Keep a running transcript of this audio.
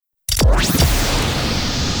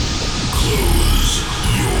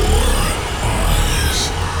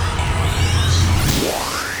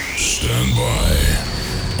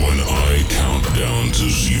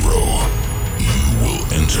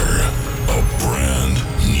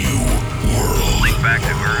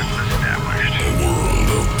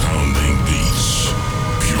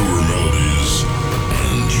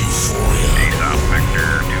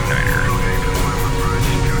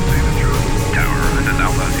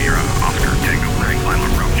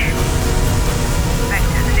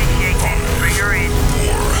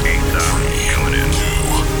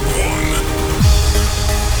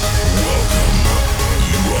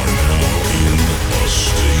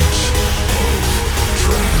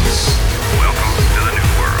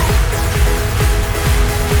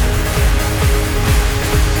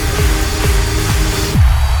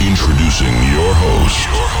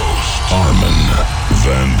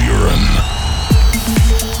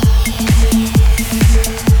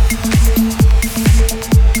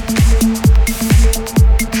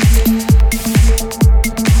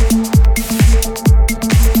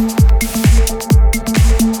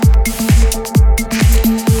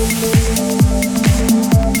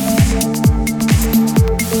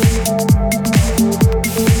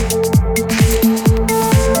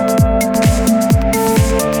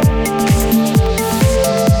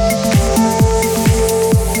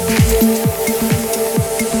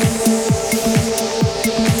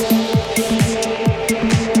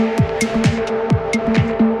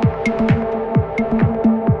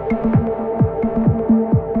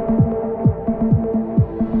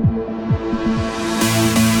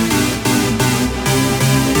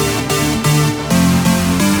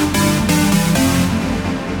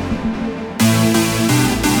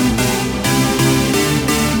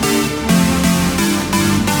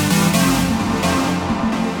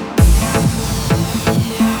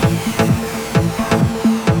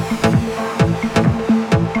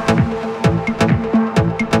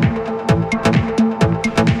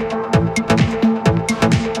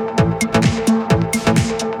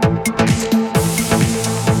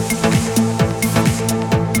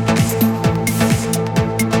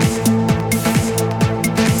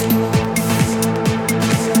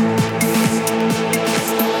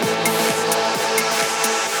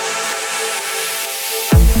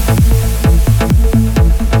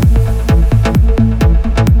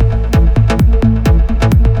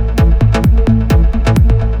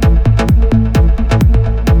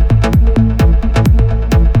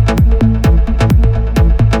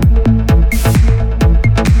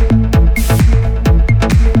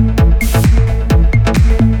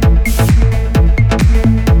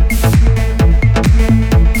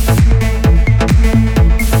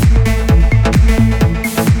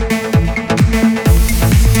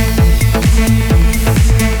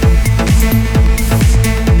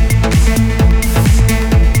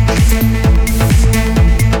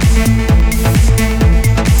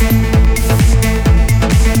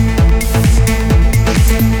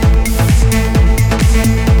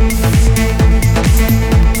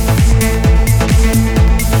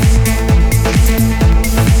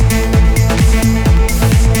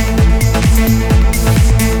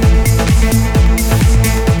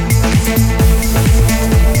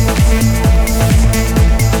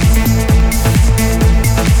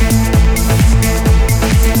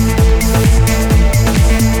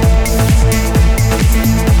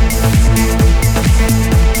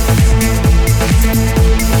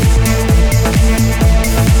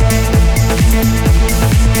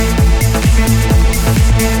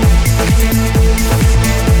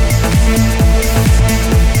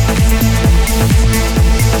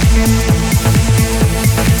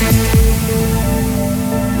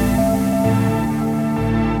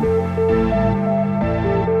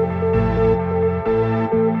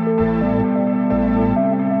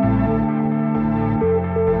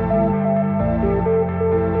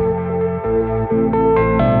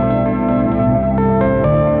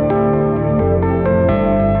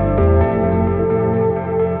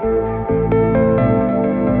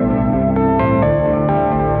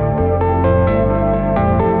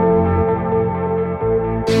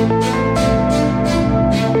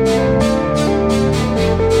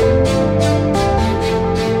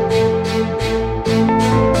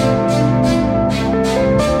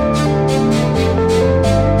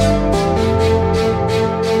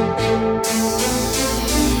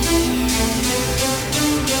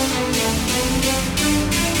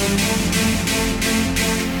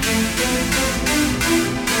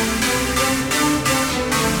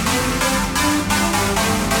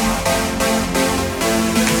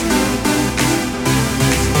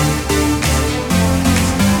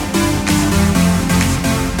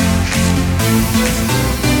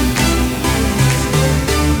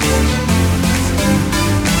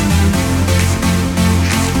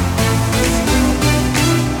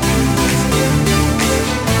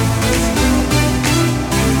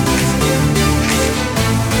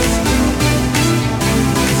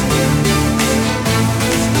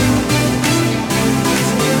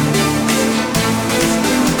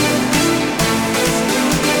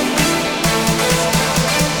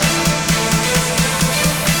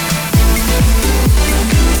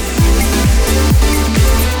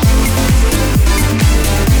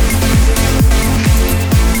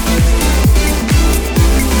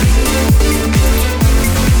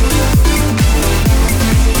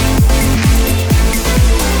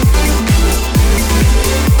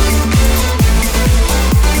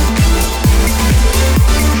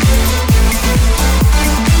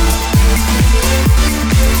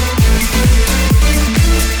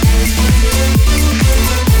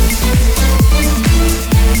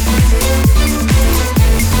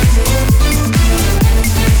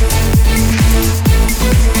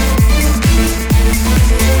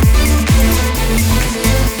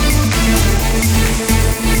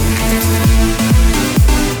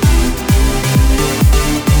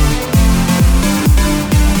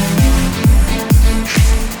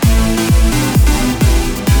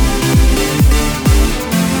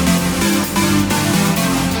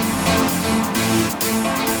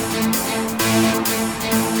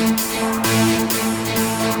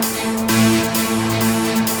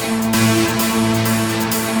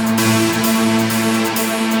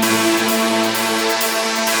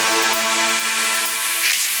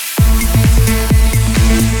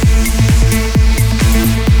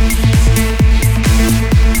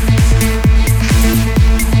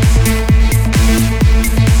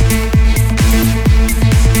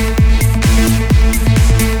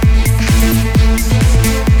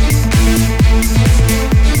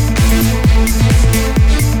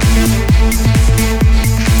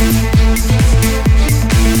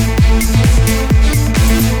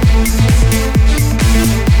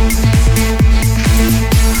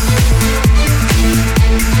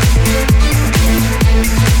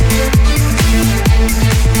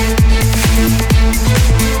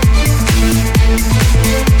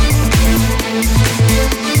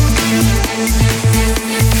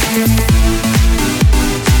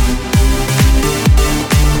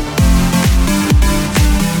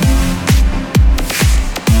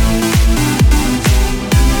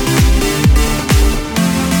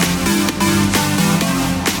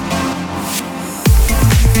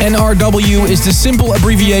NRW is the simple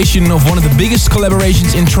abbreviation of one of the biggest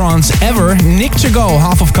collaborations in trance ever. Nick Chagall,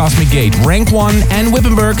 half of Cosmic Gate, Rank One and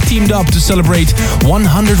Wippenberg teamed up to celebrate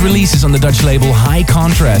 100 releases on the Dutch label High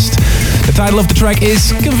Contrast. The title of the track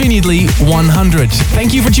is, conveniently, 100.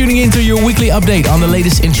 Thank you for tuning in to your weekly update on the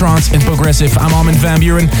latest in trance and progressive. I'm Armin van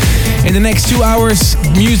Buuren. In the next 2 hours,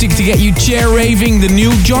 music to get you chair raving. The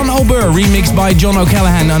new John O'Bur remixed by John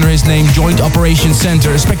O'Callaghan under his name Joint Operations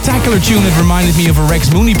Center. A spectacular tune that reminded me of a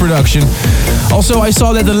Rex Mooney production. Also, I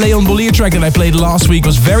saw that the Leon Bollier track that I played last week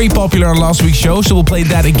was very popular on last week's show, so we'll play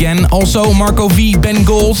that again. Also, Marco V, Ben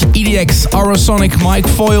Gold, EDX, Aerosonic, Mike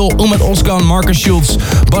Foyle, Ummet Oskan, Marcus Schulz.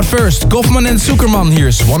 But first, Goffman and Zuckerman,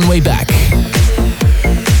 here's One Way Back.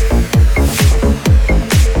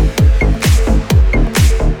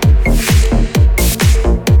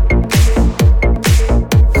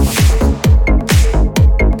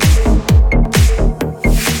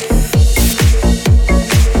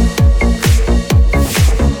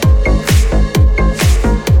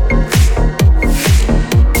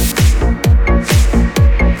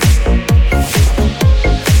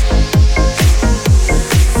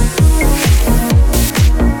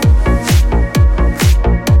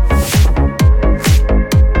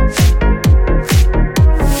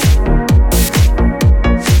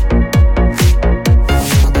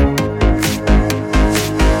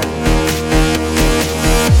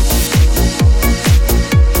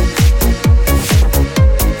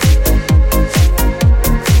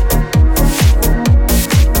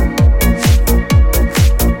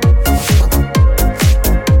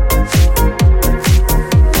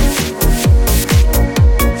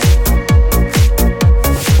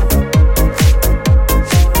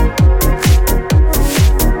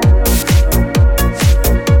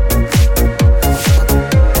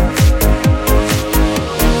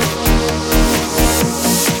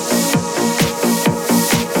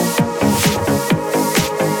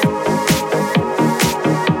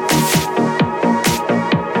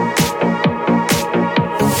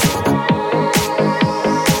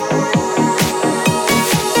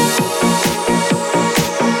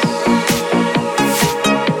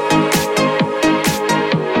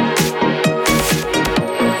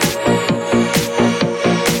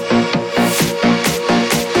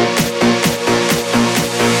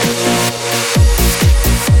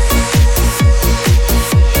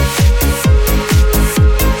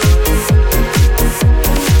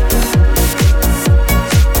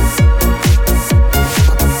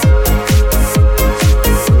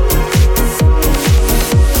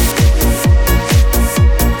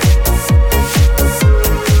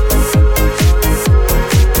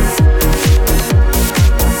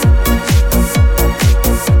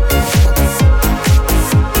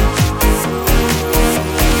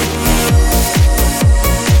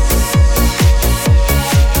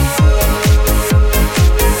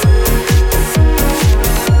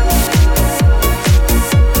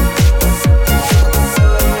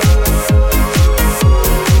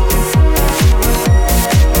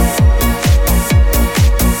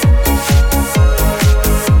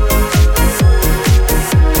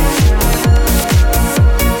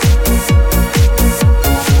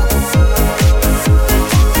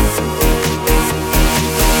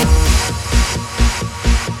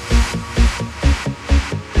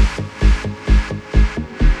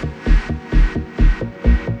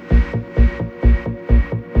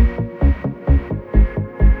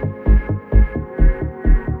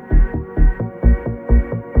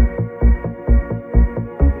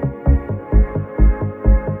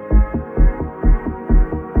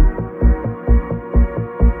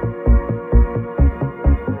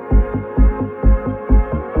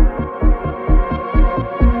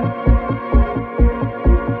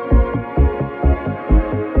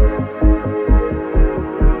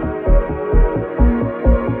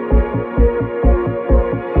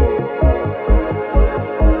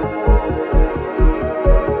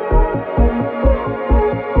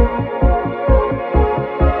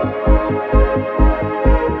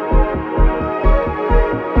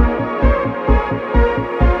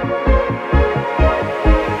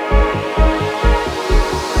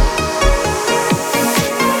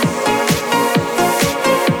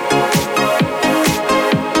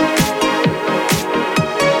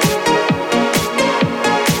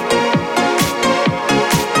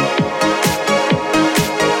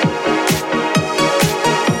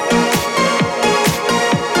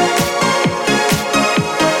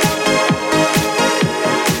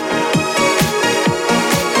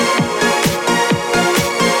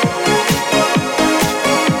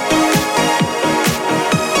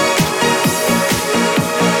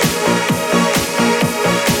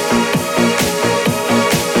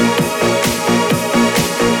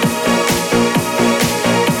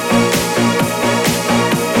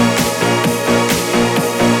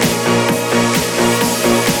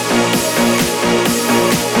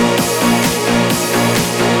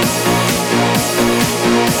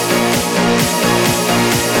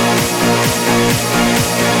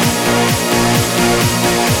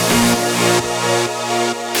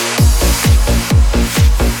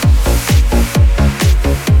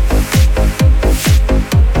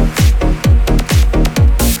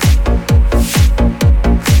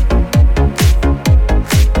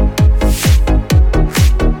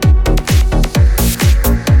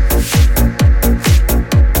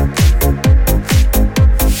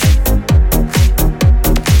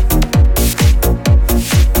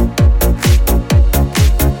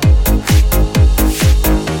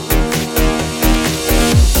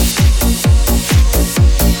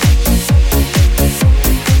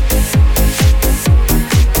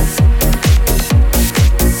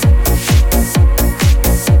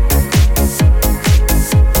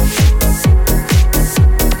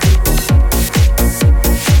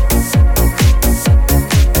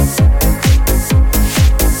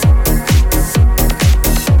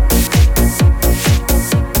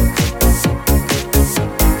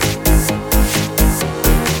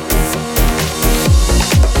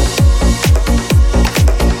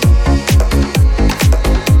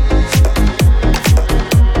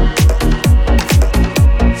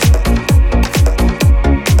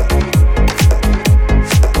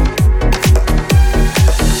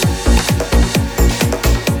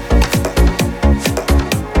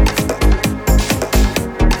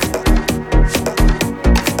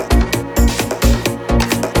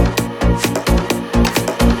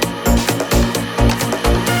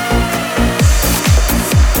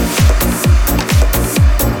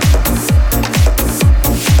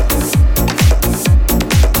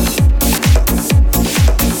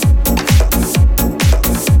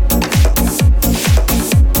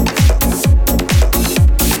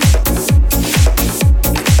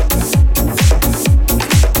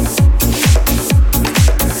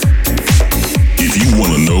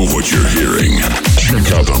 hearing.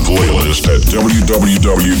 Check out the playlist at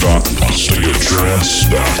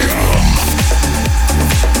www.astateoftrance.com.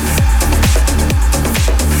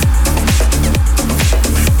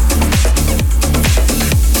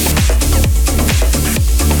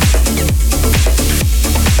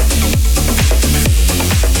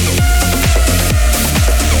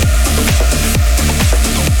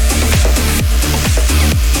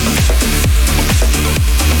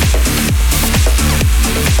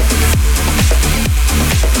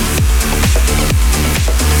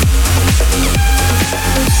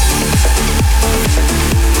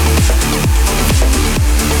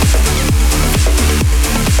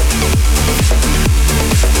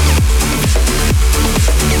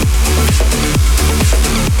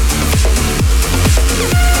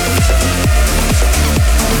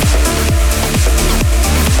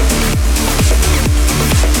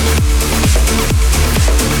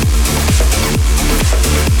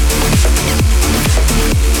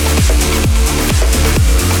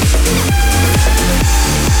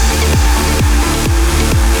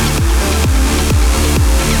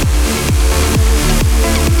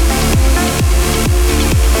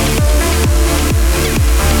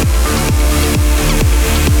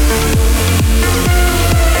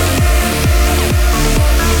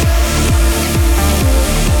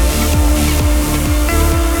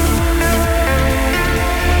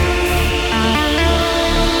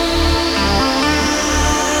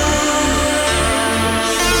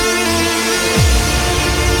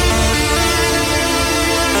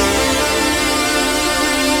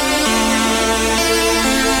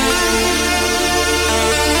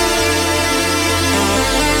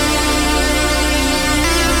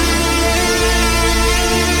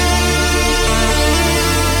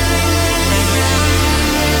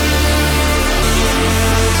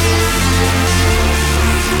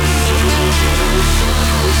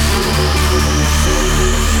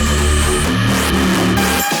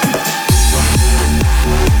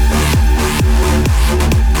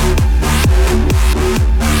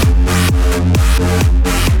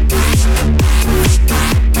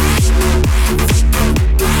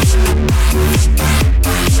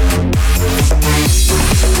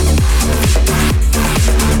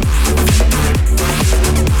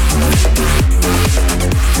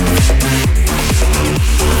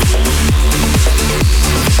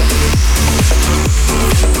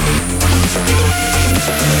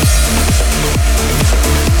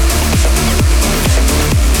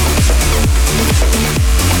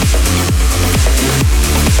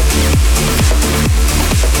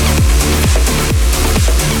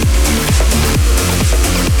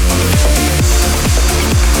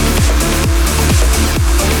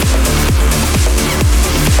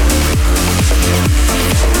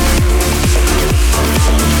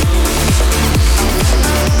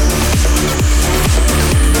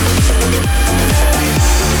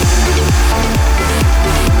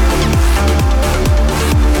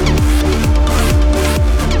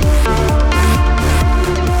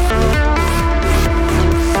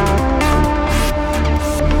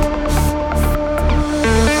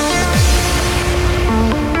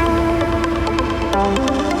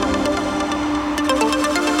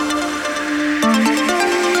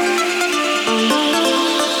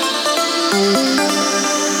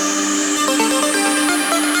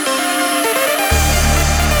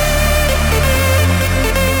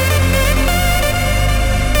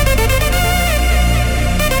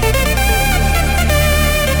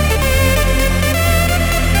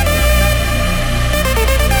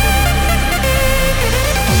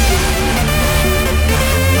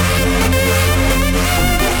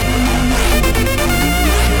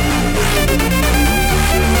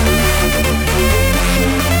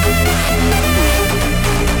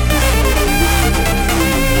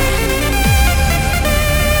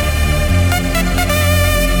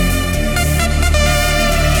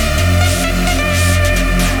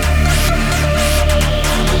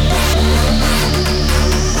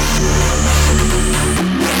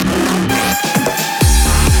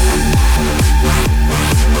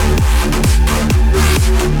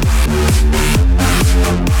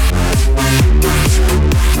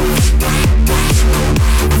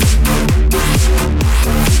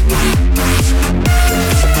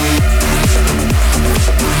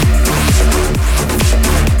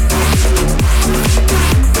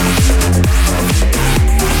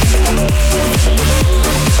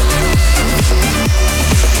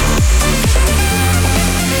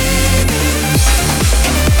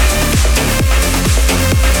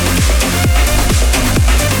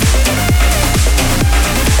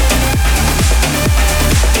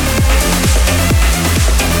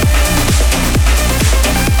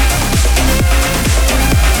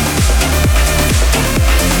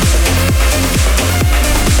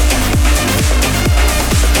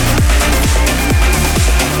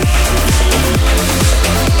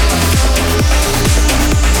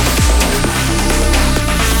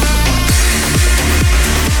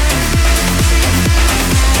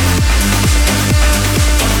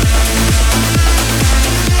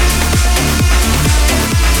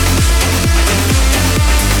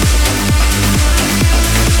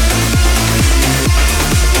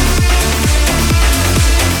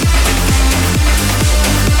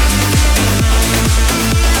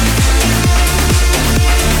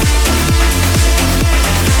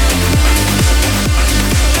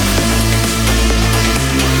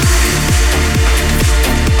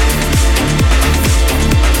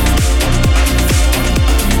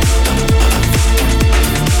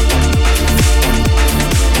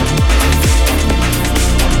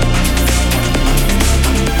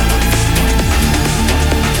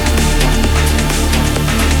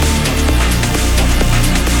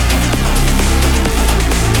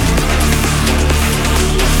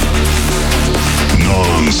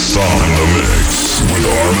 song in the mix with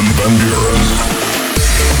Armin van Buuren.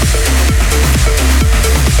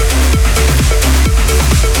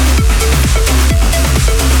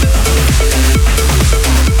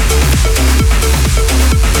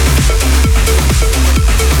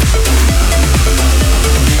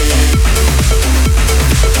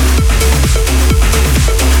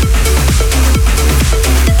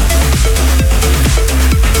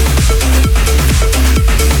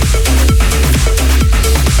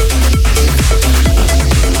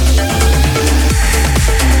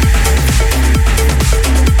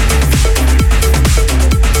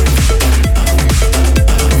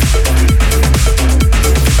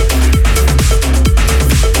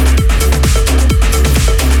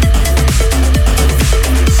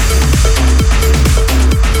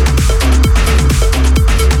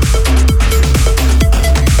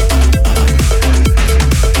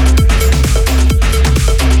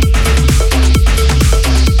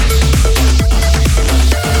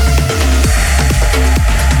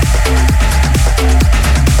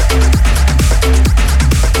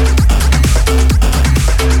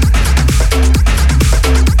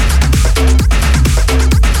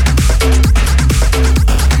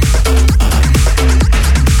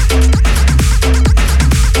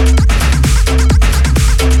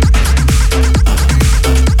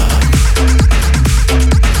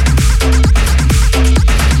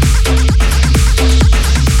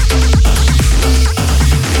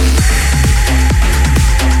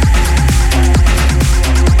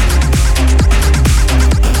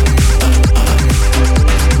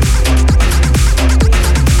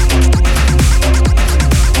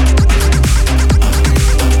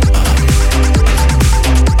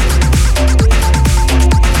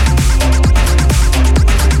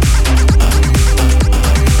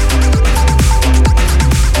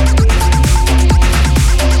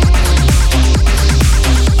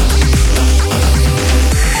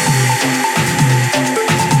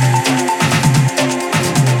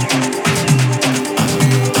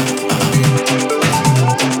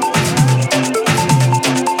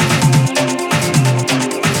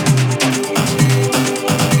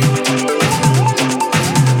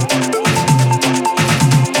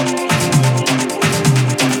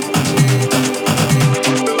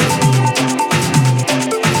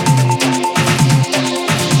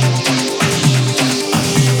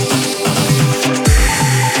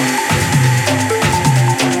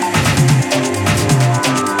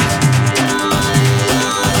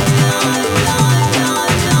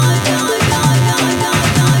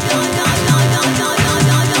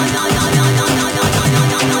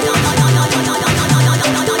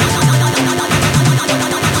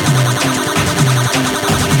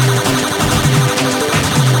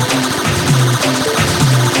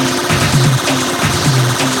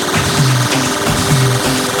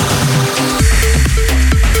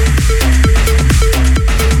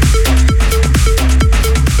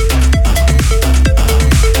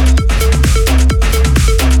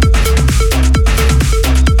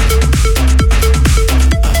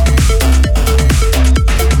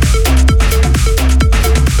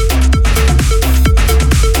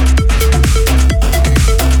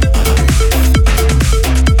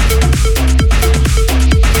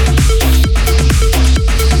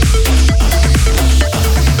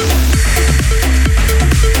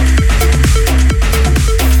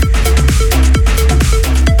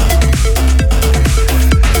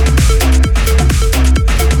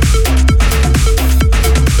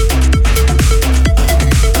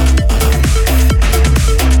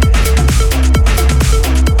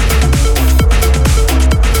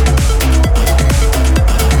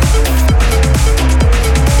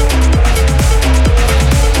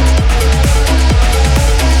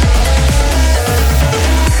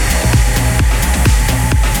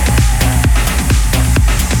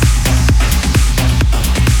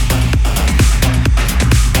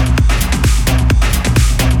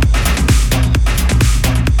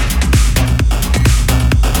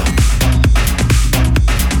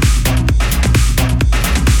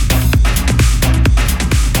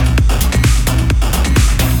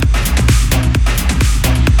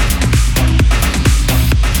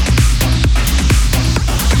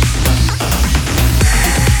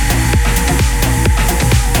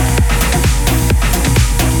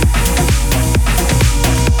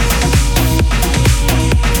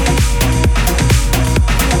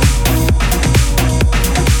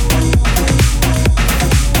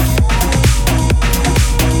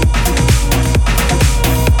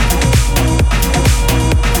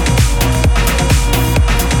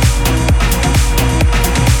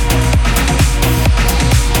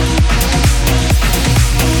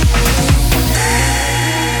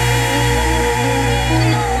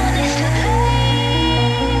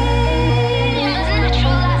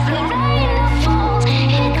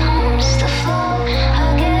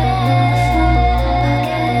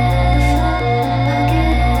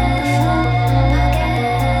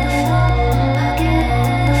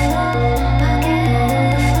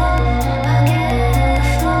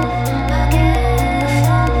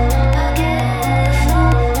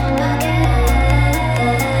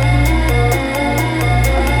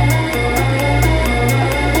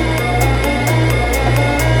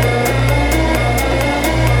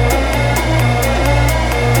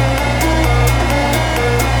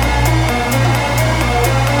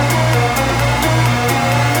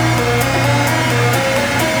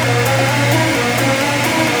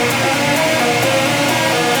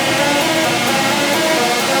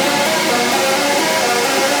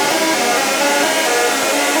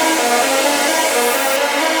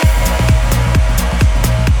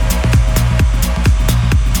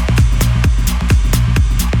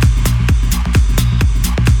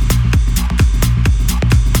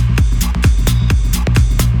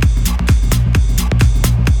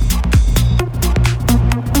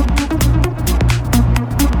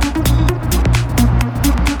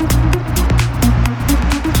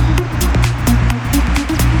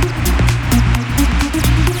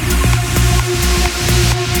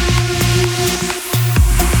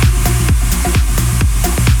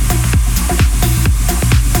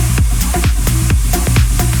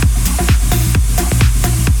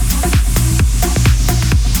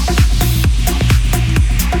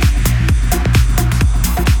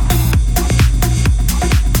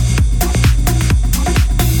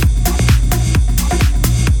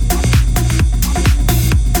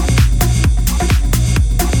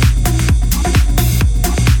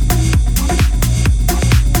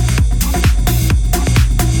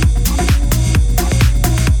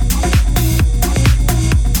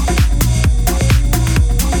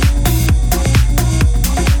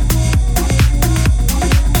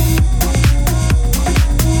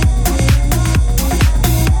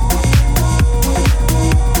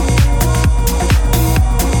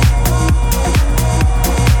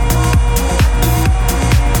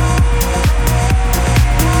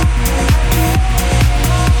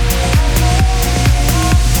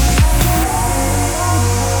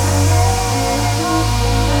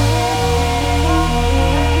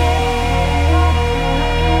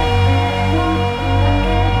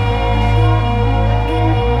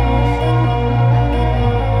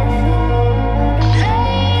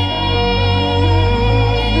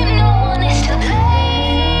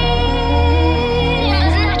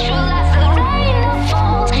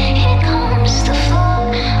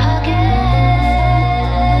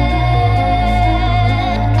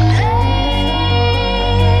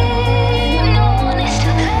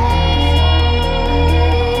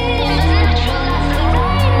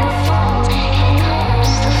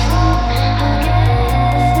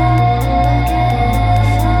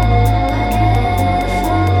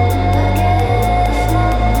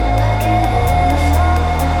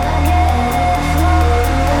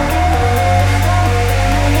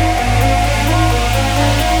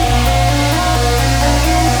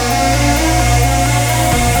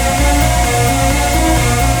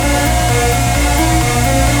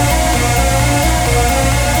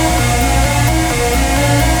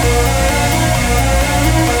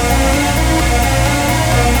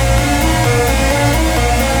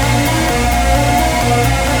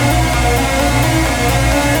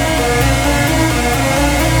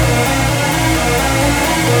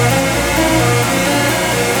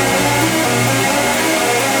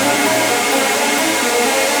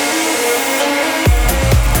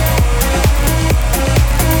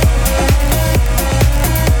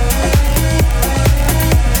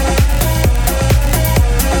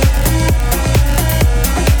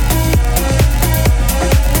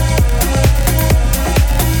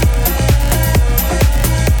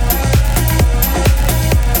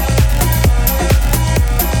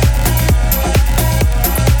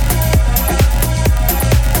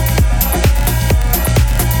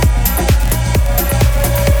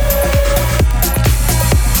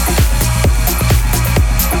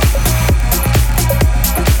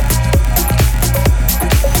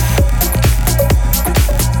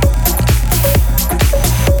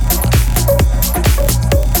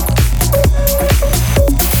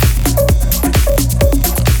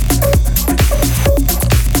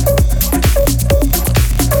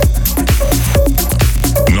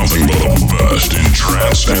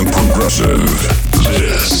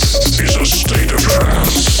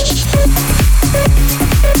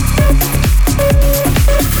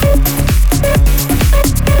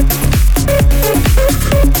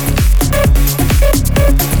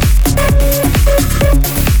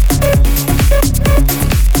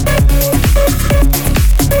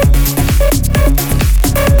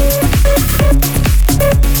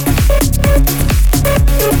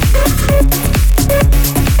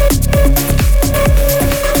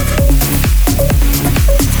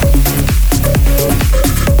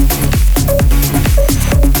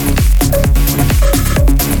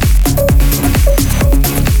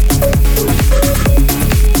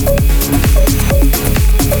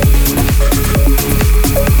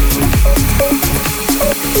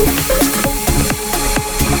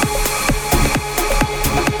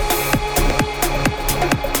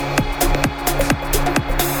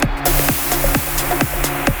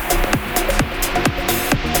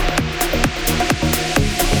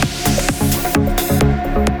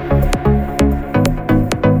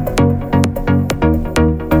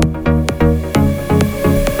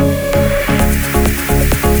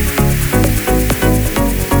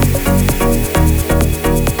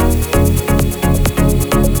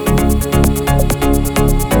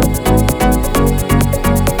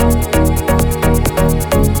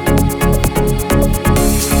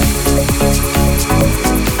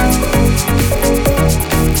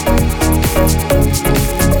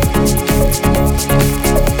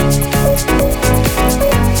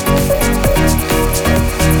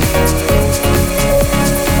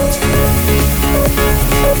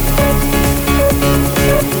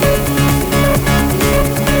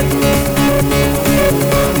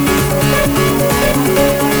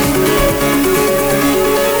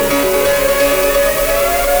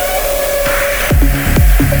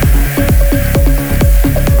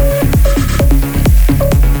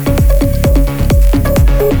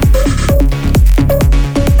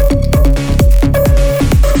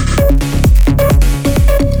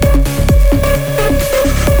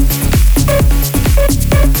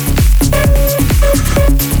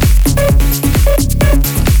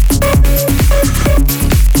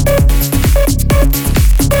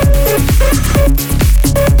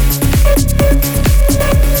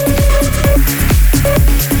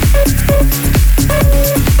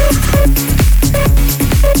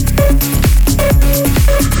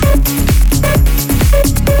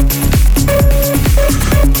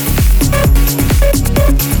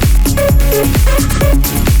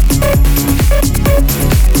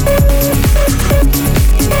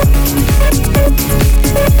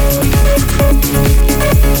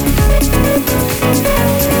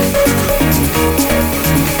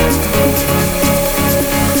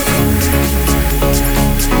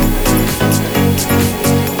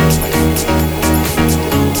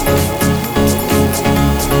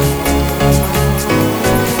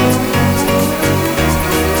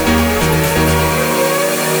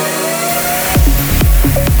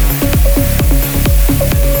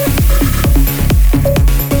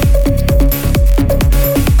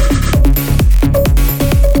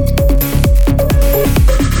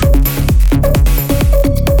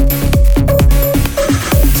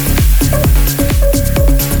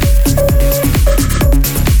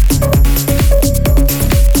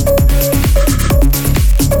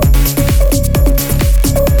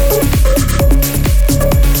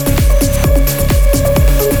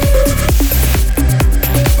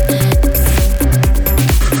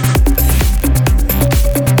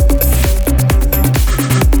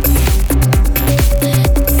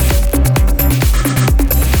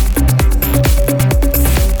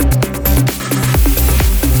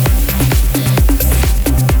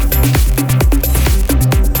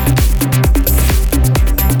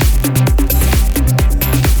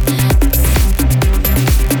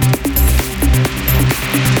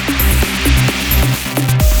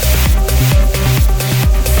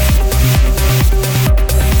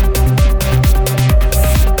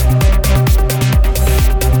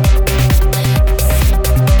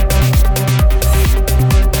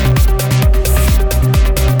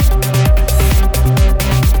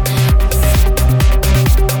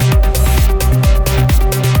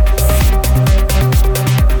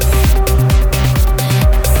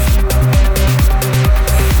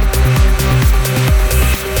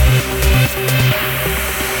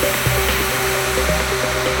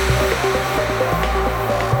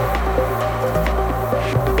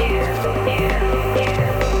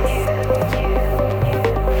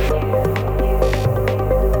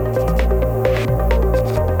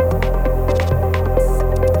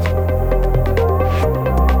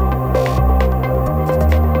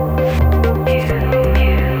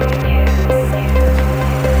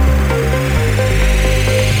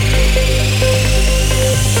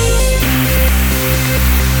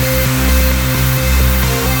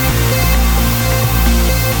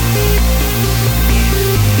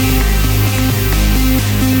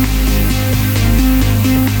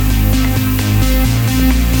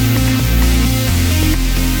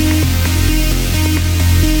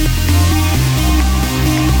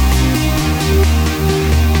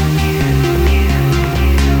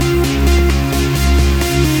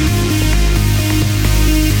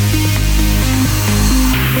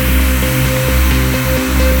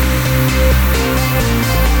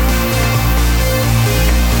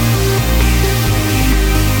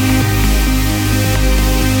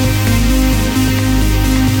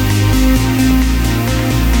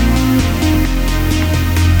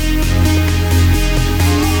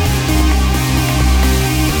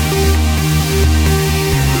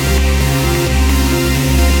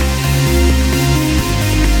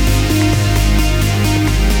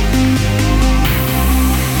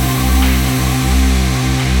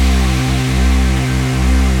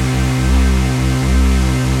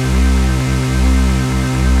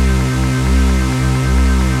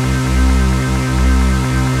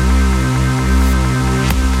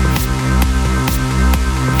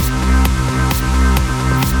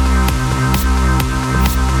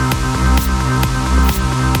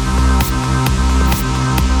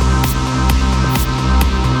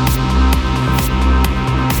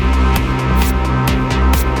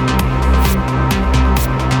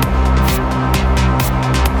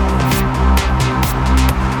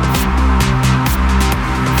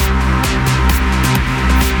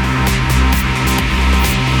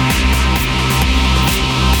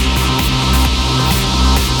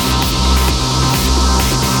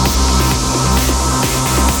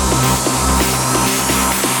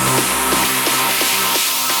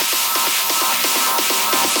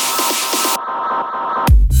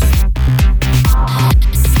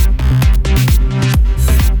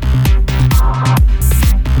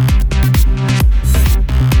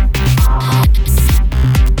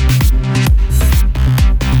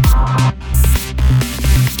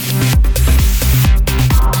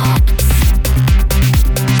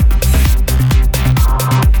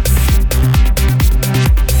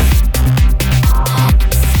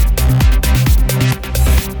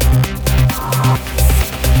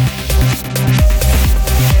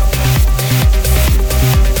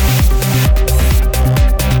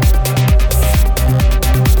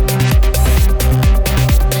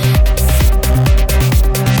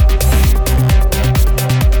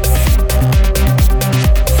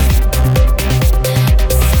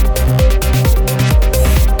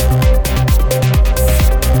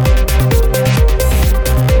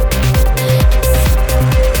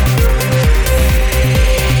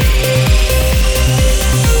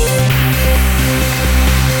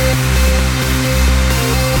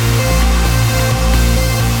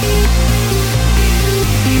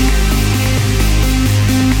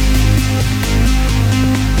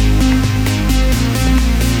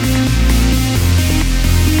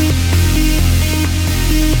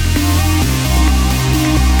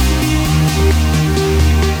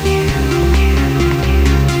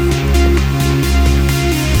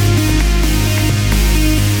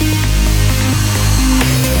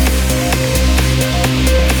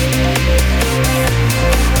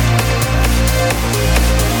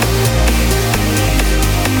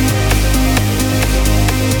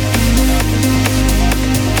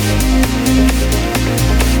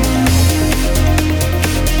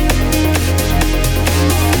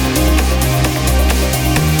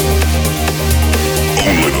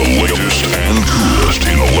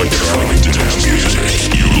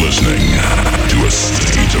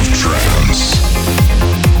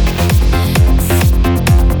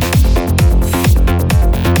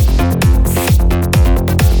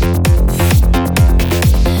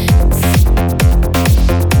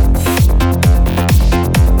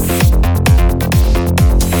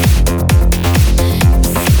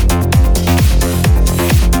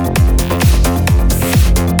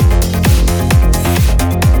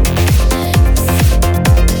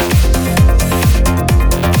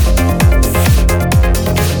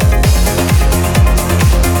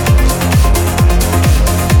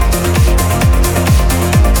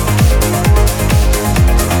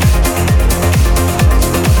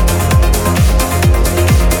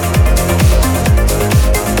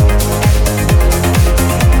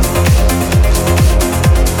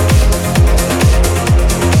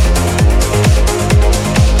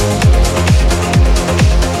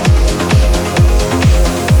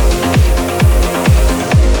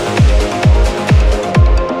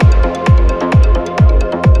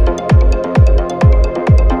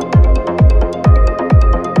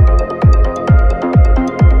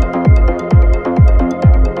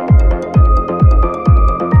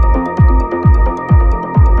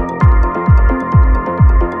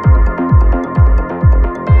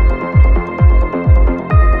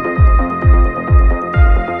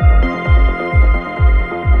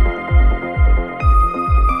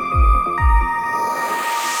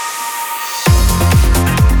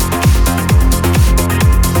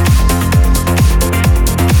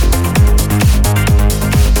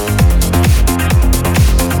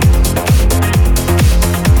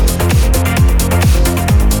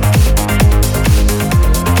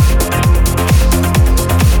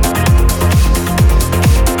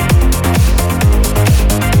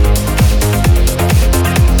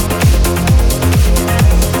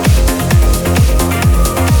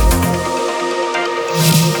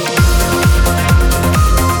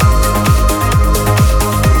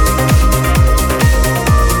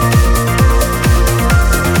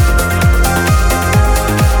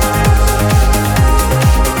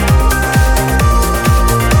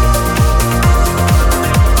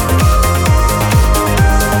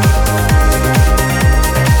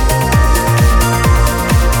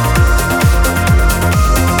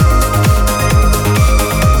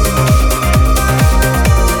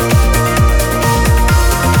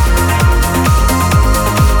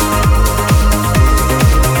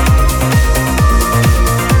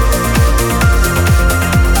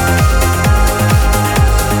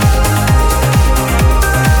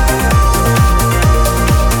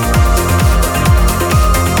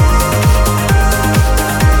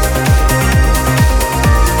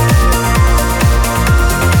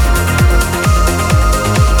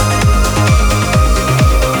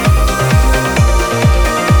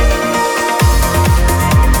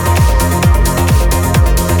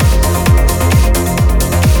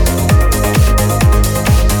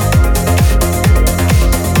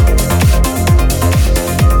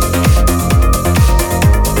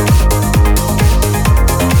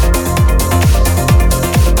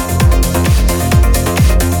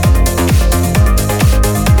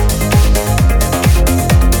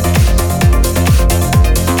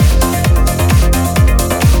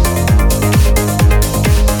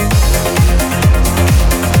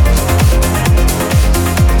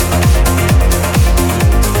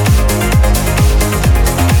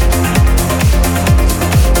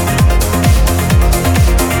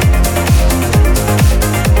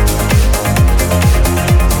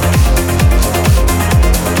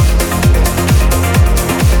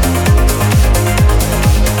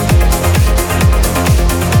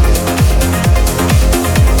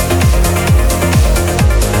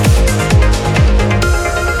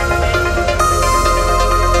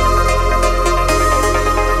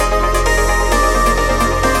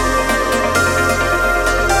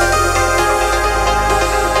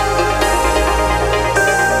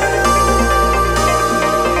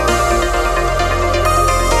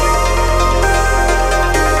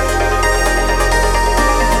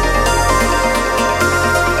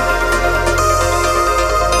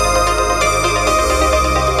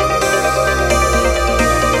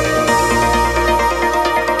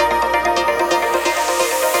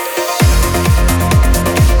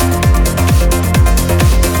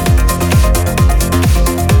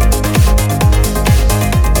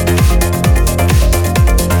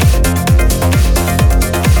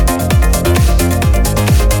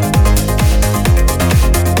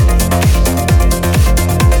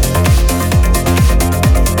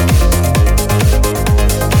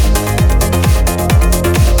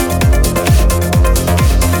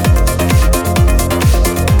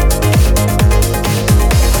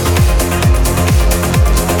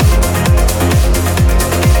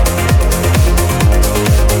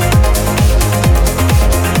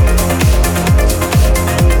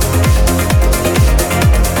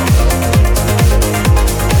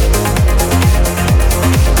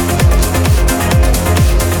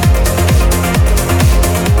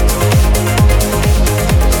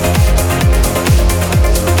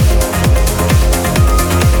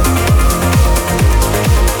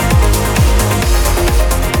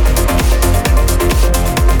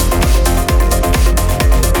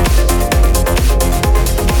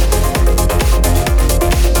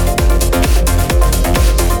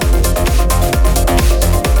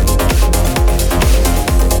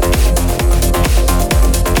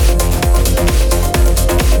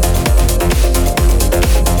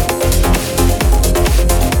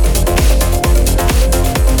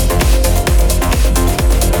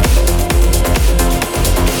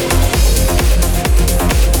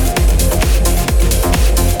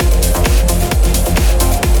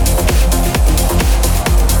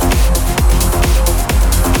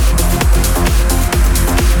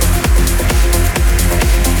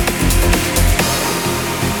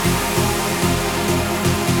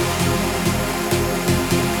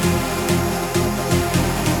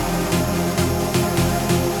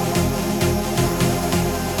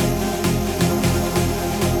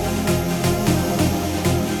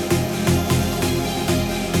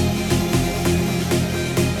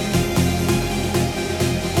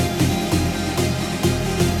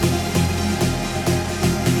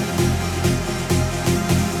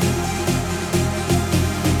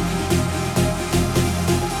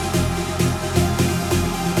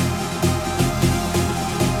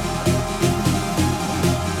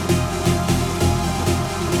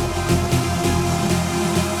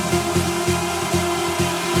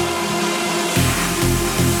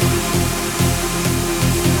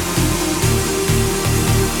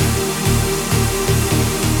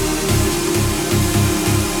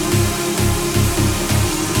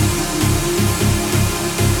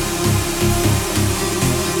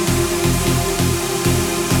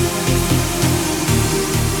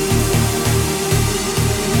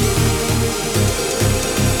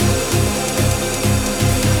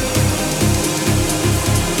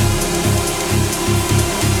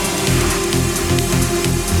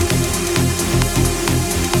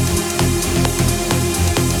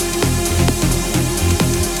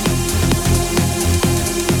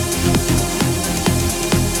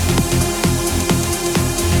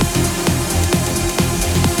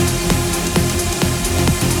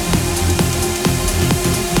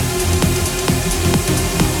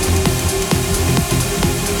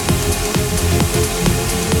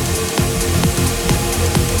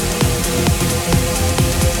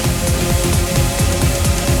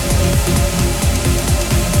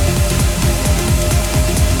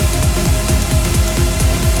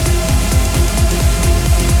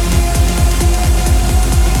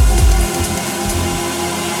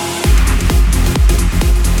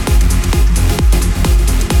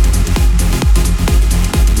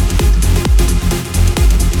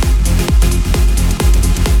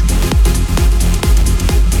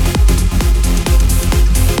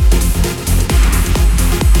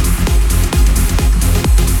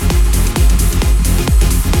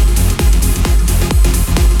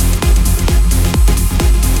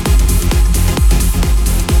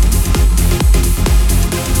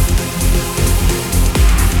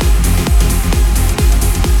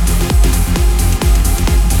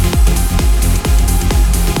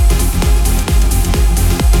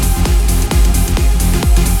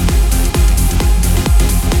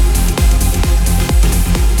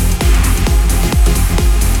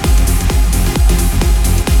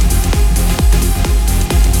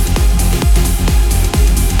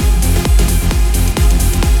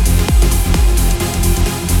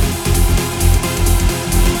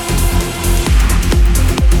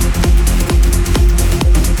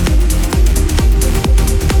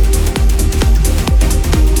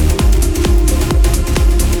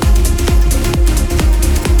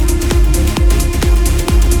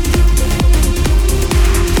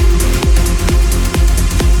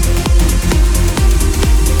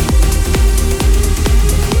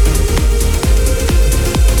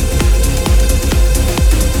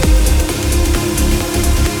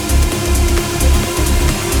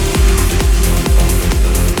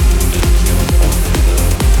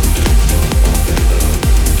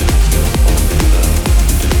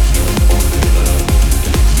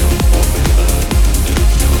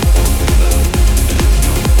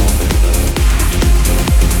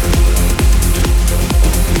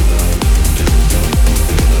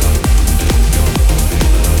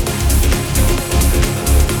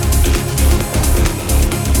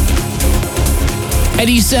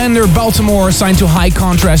 Eddie Sander, Baltimore, signed to High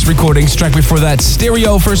Contrast Recordings. Track before that,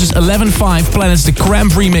 Stereo versus 11.5 Planets, the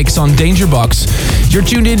Cramp remix on Danger Box. You're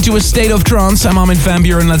tuned into A State of Trance. I'm Armin van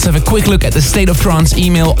Buuren. Let's have a quick look at the State of Trance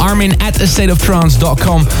email,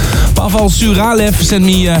 armin@astateoftrance.com. Pavel Suralev sent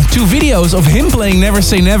me 2 videos of him playing Never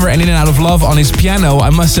Say Never and In and Out of Love on his piano. I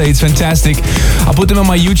must say, it's fantastic. I'll put them on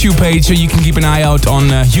my YouTube page, so you can keep an eye out on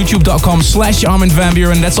youtube.com/Armin van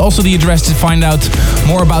Buuren. That's also the address to find out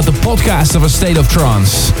more about the podcast of A State of Trance.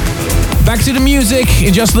 Back to the music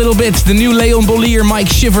in just a little bit. The new Leon Bolier, Mike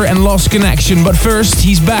Shiver and Lost Connection. But first,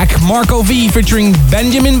 he's back. Marco V featuring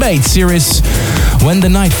Benjamin Bates. Here is When the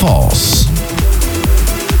Night Falls.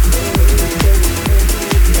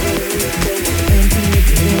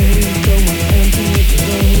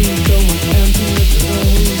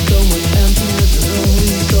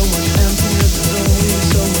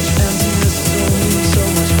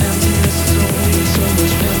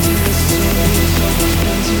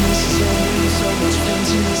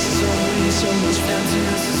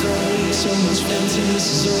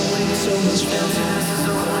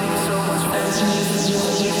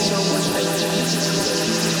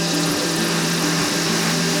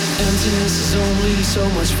 So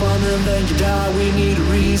much fun and then you die. We need a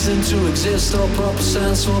reason to exist or proper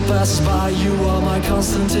sense. What passes by, you are my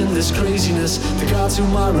constant in this craziness. The God to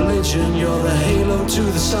my religion, you're the halo to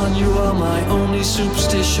the sun. You are my only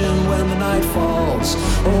superstition when the night falls.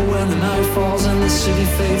 Oh, when the night falls and the city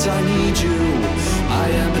fades, I need you. I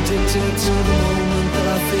am addicted to the moment that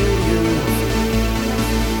I feel you.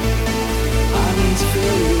 I need to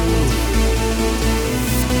feel you.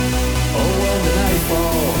 Oh, when the night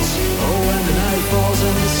falls. Oh, when the night falls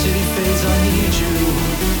and the city fades, I need you.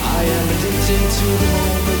 I am addicted to the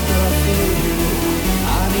moment that I feel you. I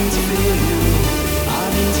need to feel you. I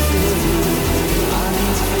need to feel you. I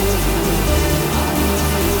need to feel you. I need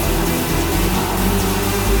to feel you. I need to feel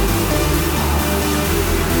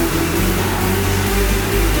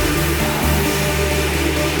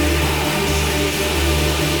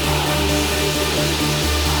you.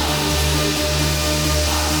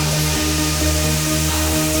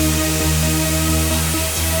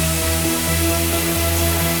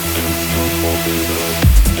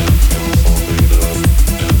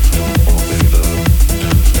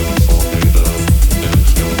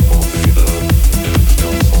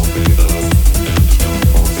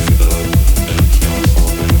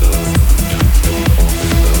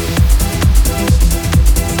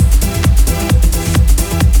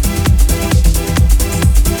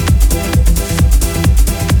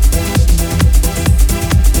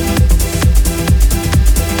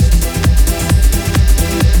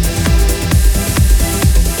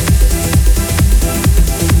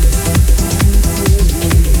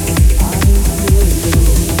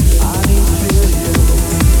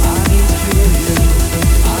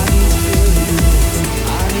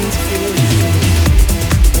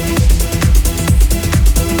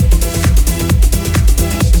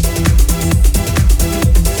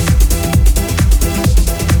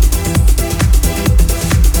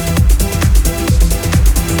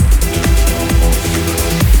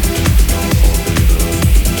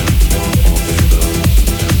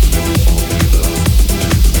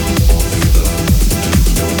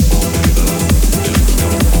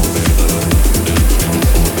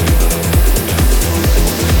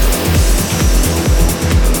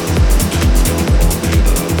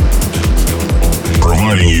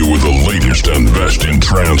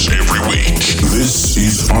 trance every week. This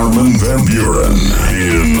is Armin van Buuren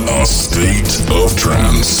in A State of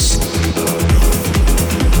Trance.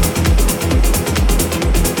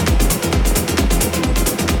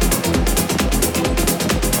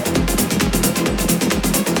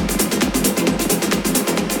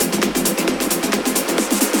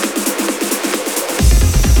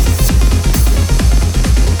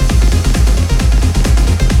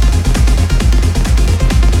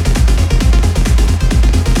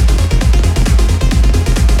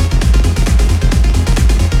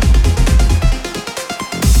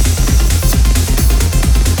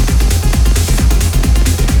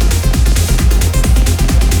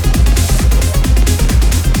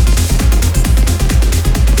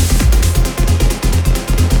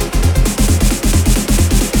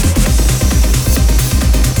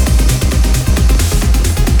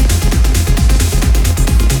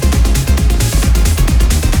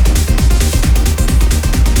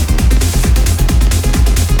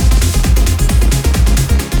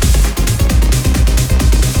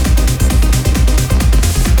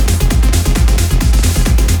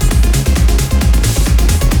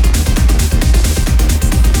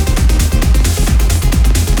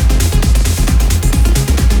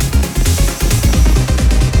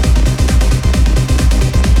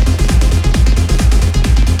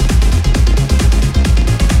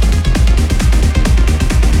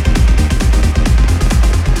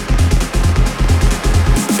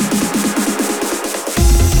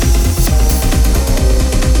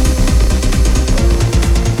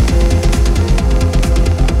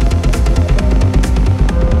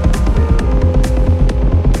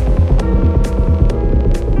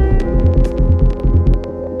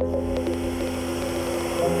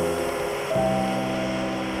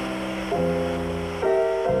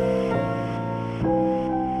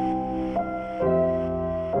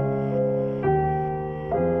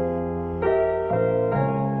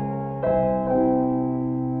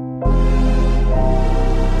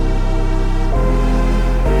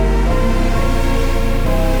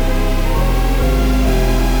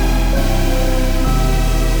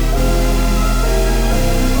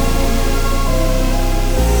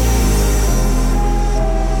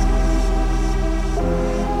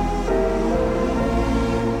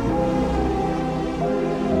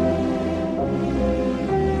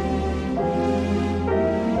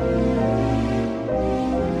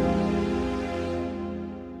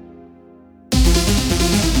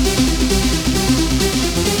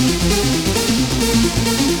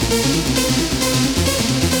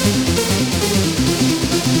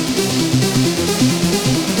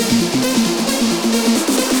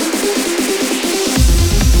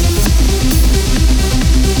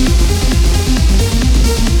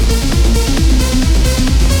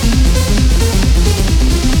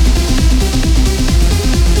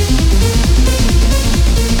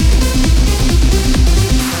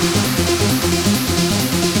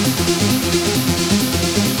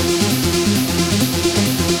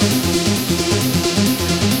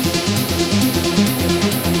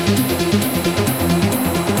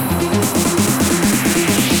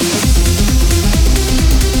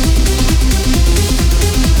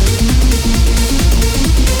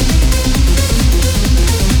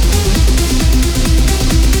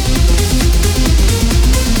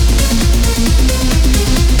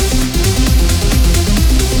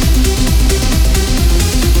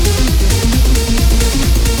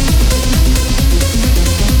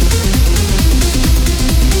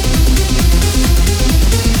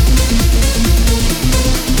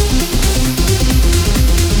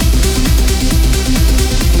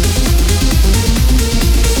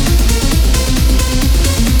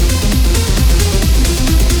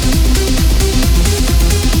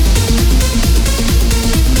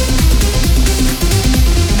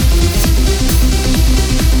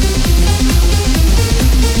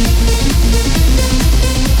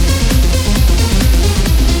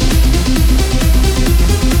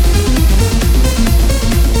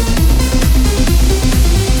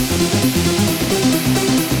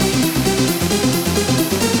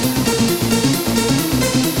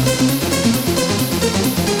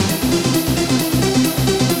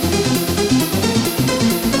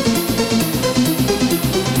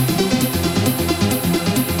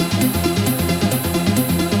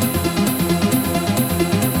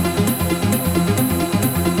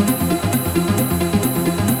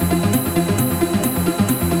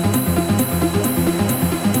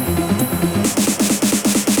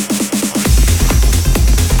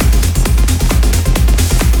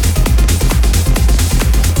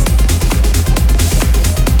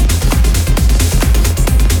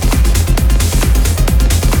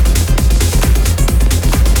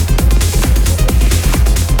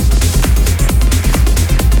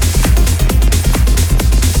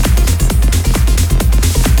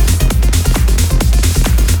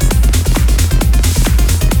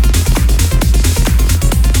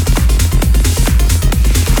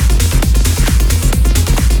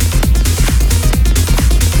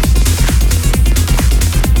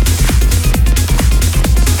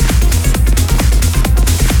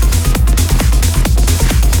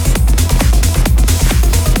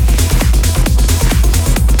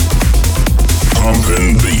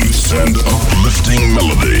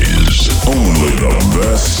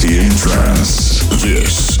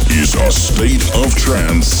 is A State of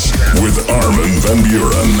Trance with Armin van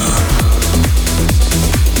Buuren.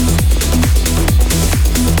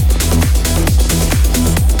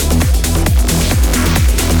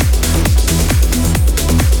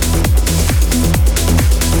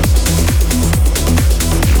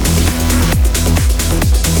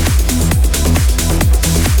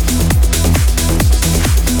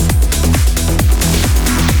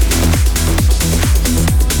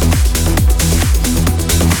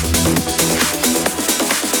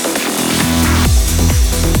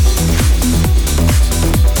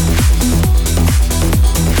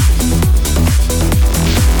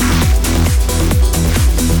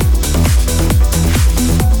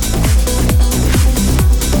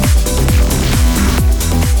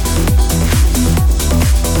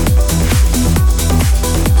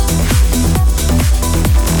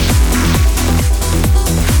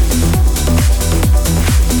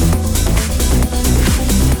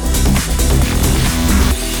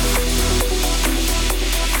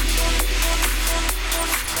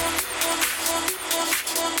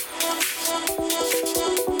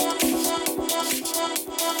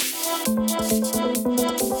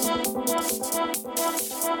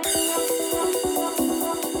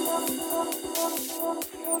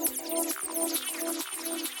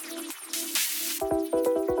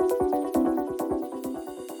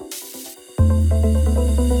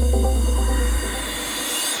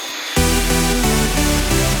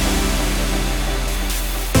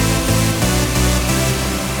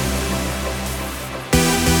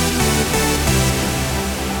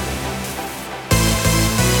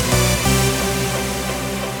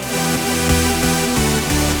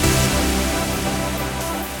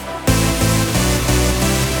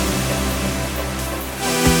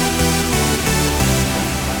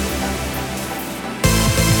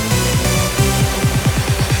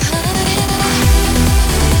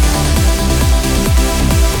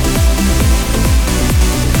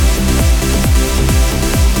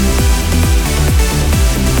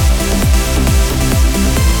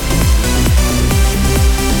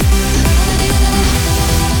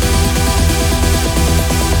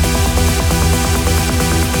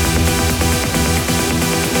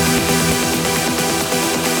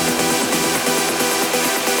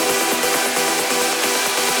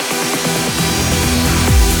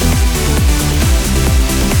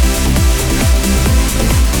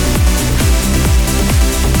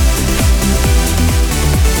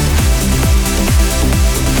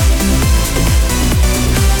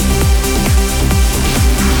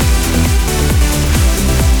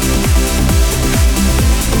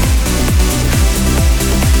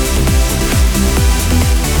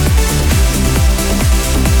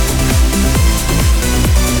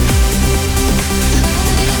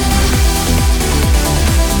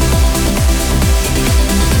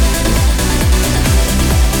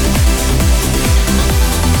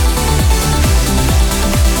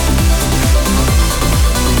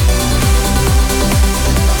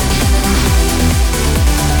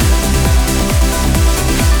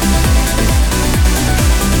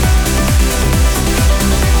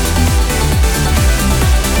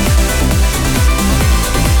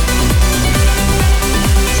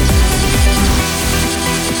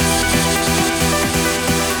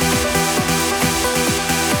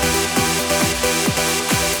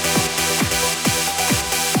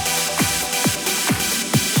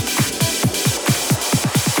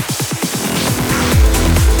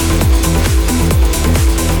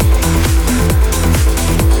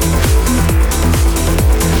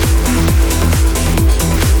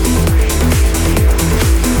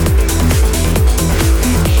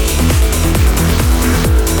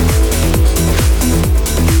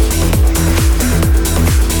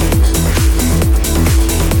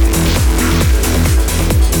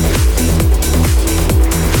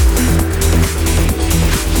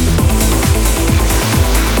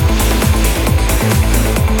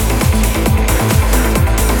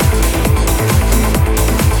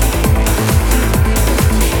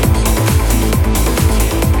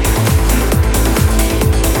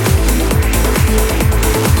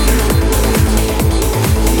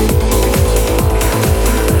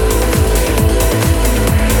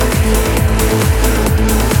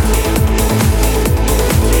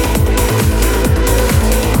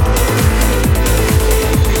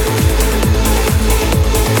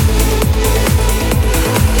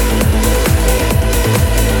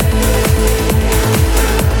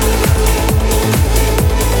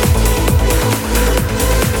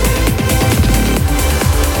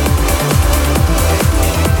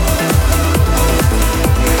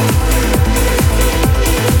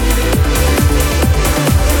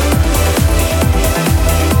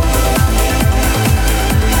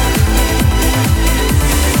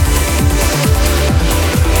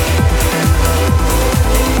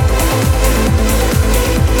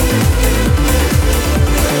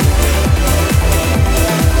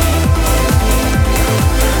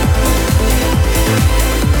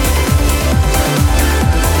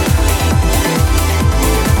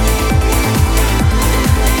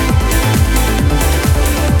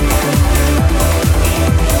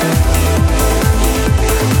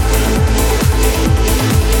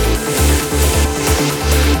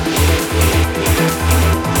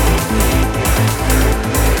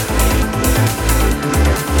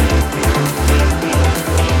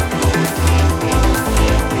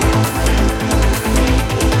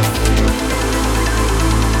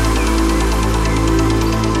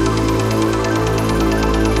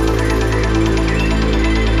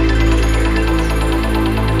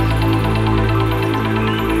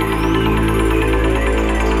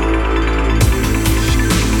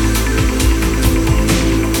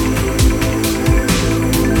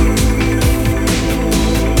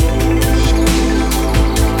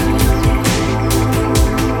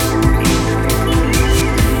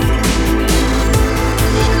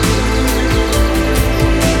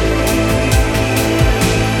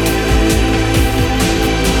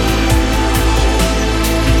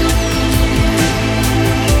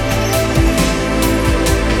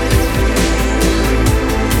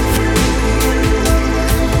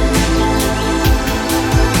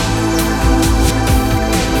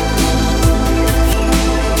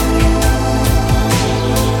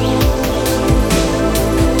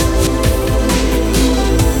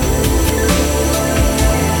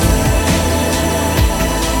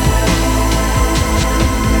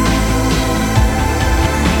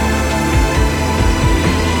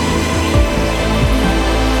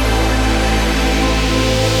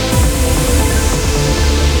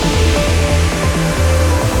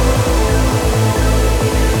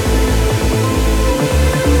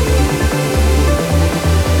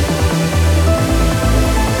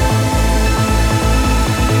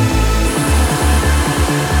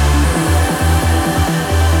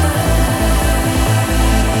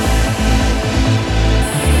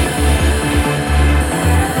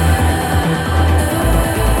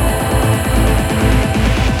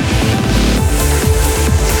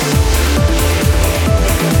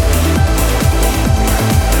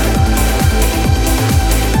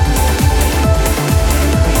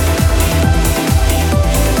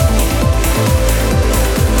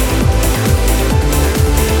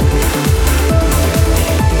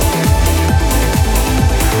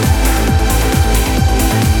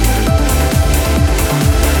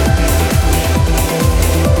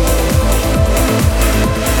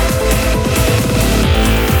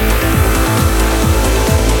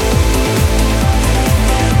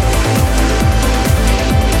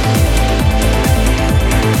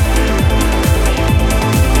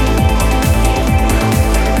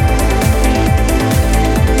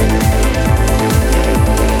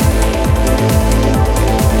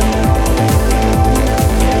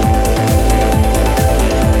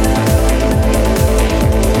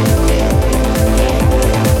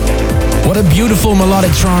 beautiful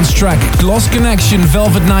melodic trance track. Lost Connection,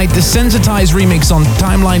 Velvet Night, the Sensitize remix on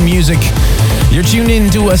Timeline Music. You're tuned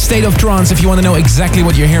in to A State of Trance. If you want to know exactly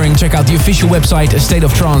what you're hearing, check out the official website,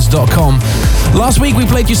 astateoftrance.com. Last week we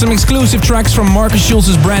played you some exclusive tracks from Markus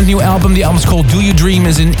Schulz's brand new album. The album's called Do You Dream,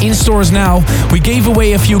 is in stores now. We gave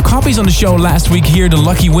away a few copies on the show last week. Here are the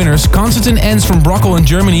lucky winners. Konstantin Enz from Brockel in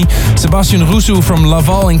Germany, Sebastian Rusu from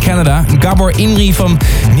Laval in Canada, Gabor Inri from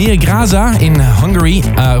Niragraza in Hungary,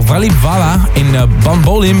 Valib Vala in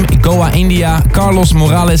Bambolim, Goa, India, Carlos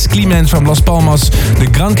Morales Clement from Las Palmas, the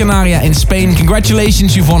Gran Canaria in Spain.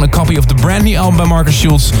 Congratulations, you've won a copy of the brand new album by Markus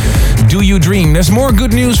Schulz, Do You Dream. There's more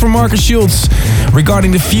good news from Markus Schulz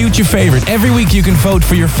regarding the future favorite. Every week you can vote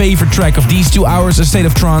for your favorite track of these 2 hours A State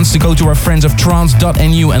of Trance. To go to our friends of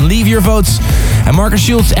trance.nu and leave your votes. And Markus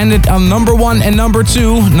Schulz ended on number 1 and number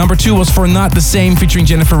 2. Number 2 was For Not the Same featuring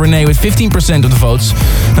Jennifer Renee with 15% of the votes.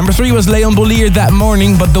 Number 3 was Leon Bollier, That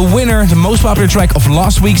Morning. But the winner, the most popular track of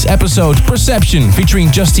last week's episode, Perception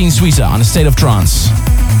featuring Justine Suissa on A State of Trance.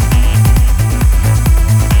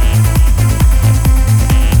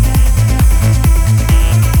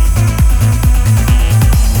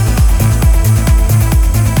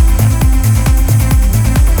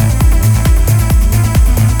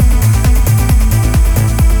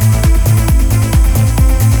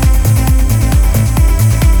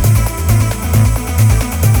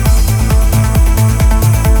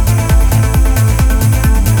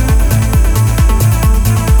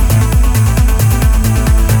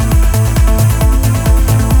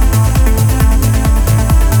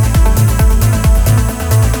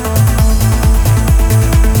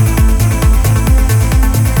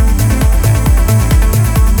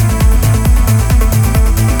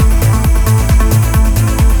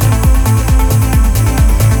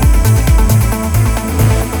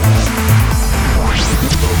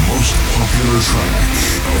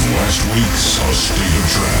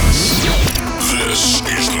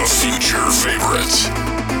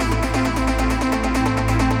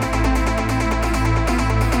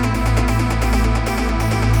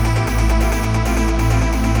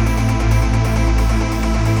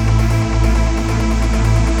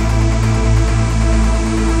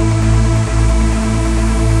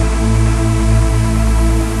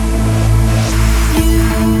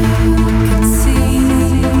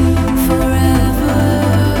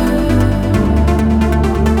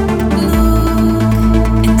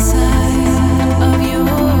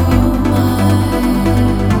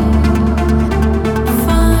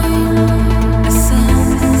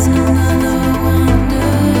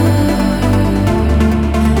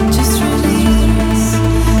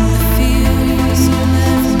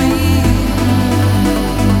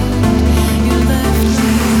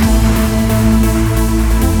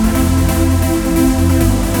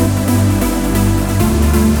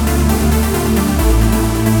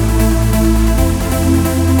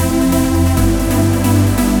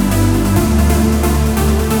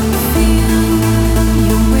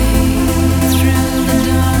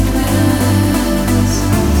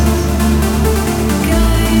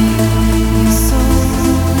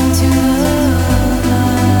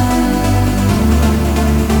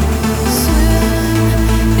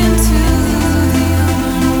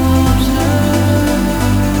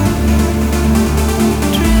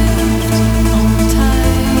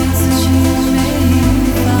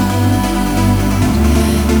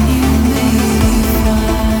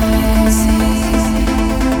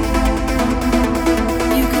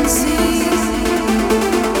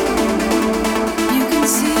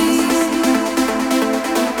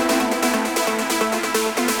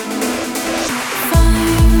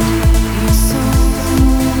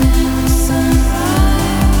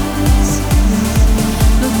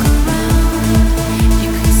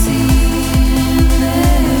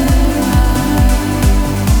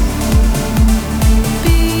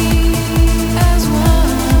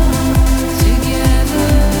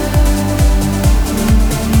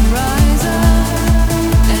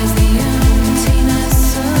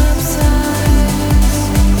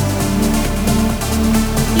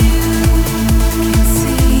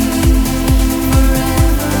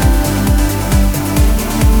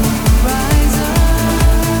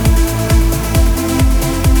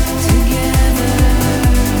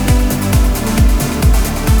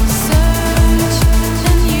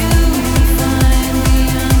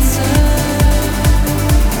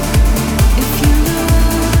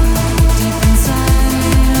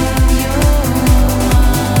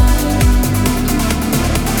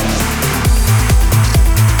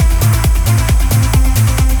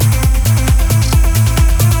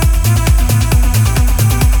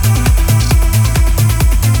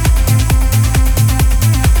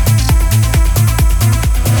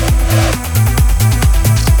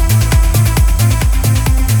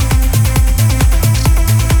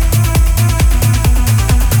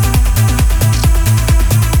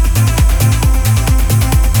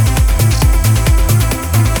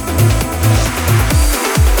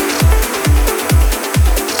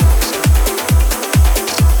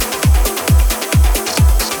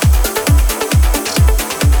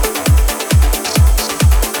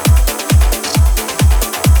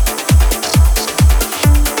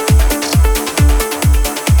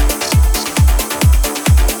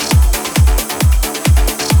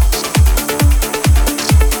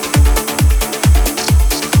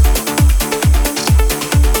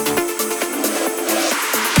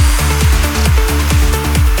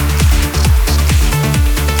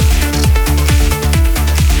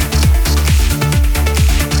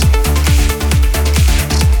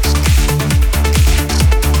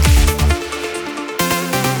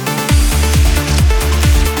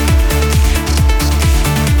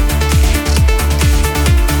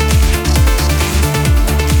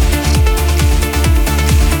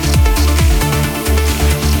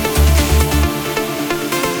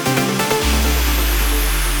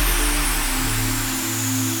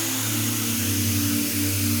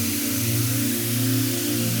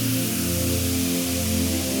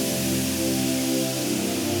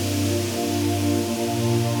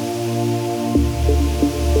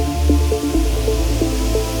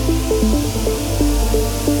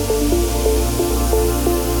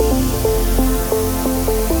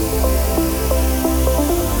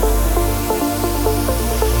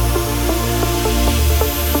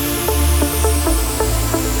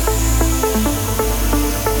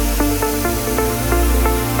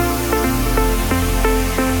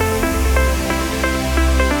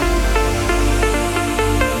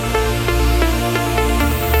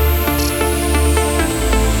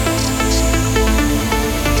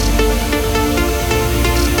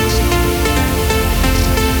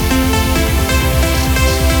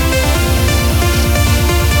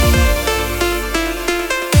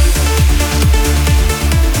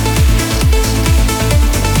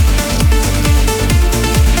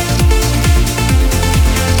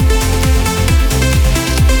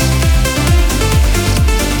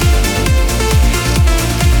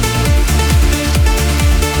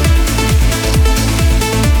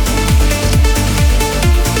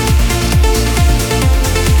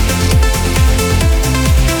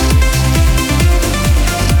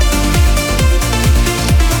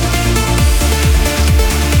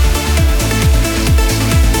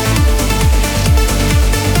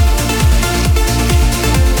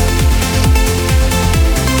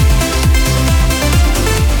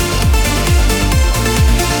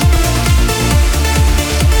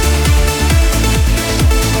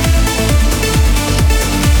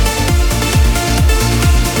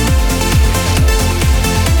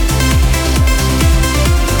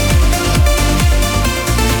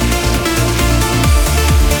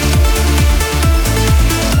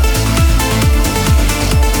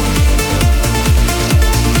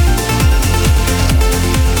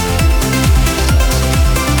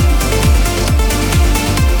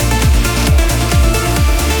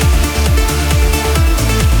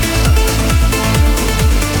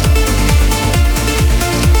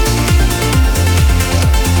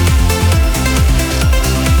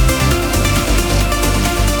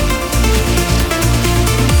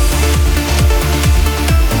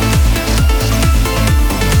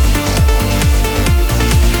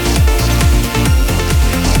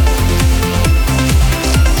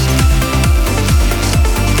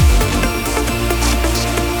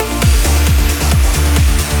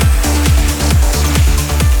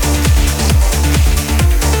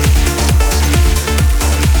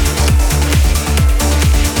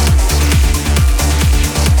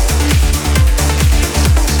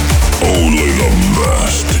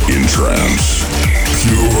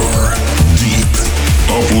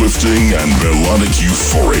 uplifting and melodic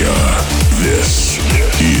euphoria. This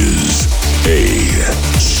is A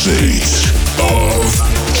State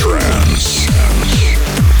of Trance.